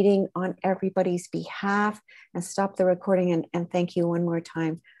end the meeting on everybody's behalf and stop the recording, and thank you one more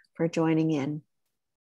time for joining in.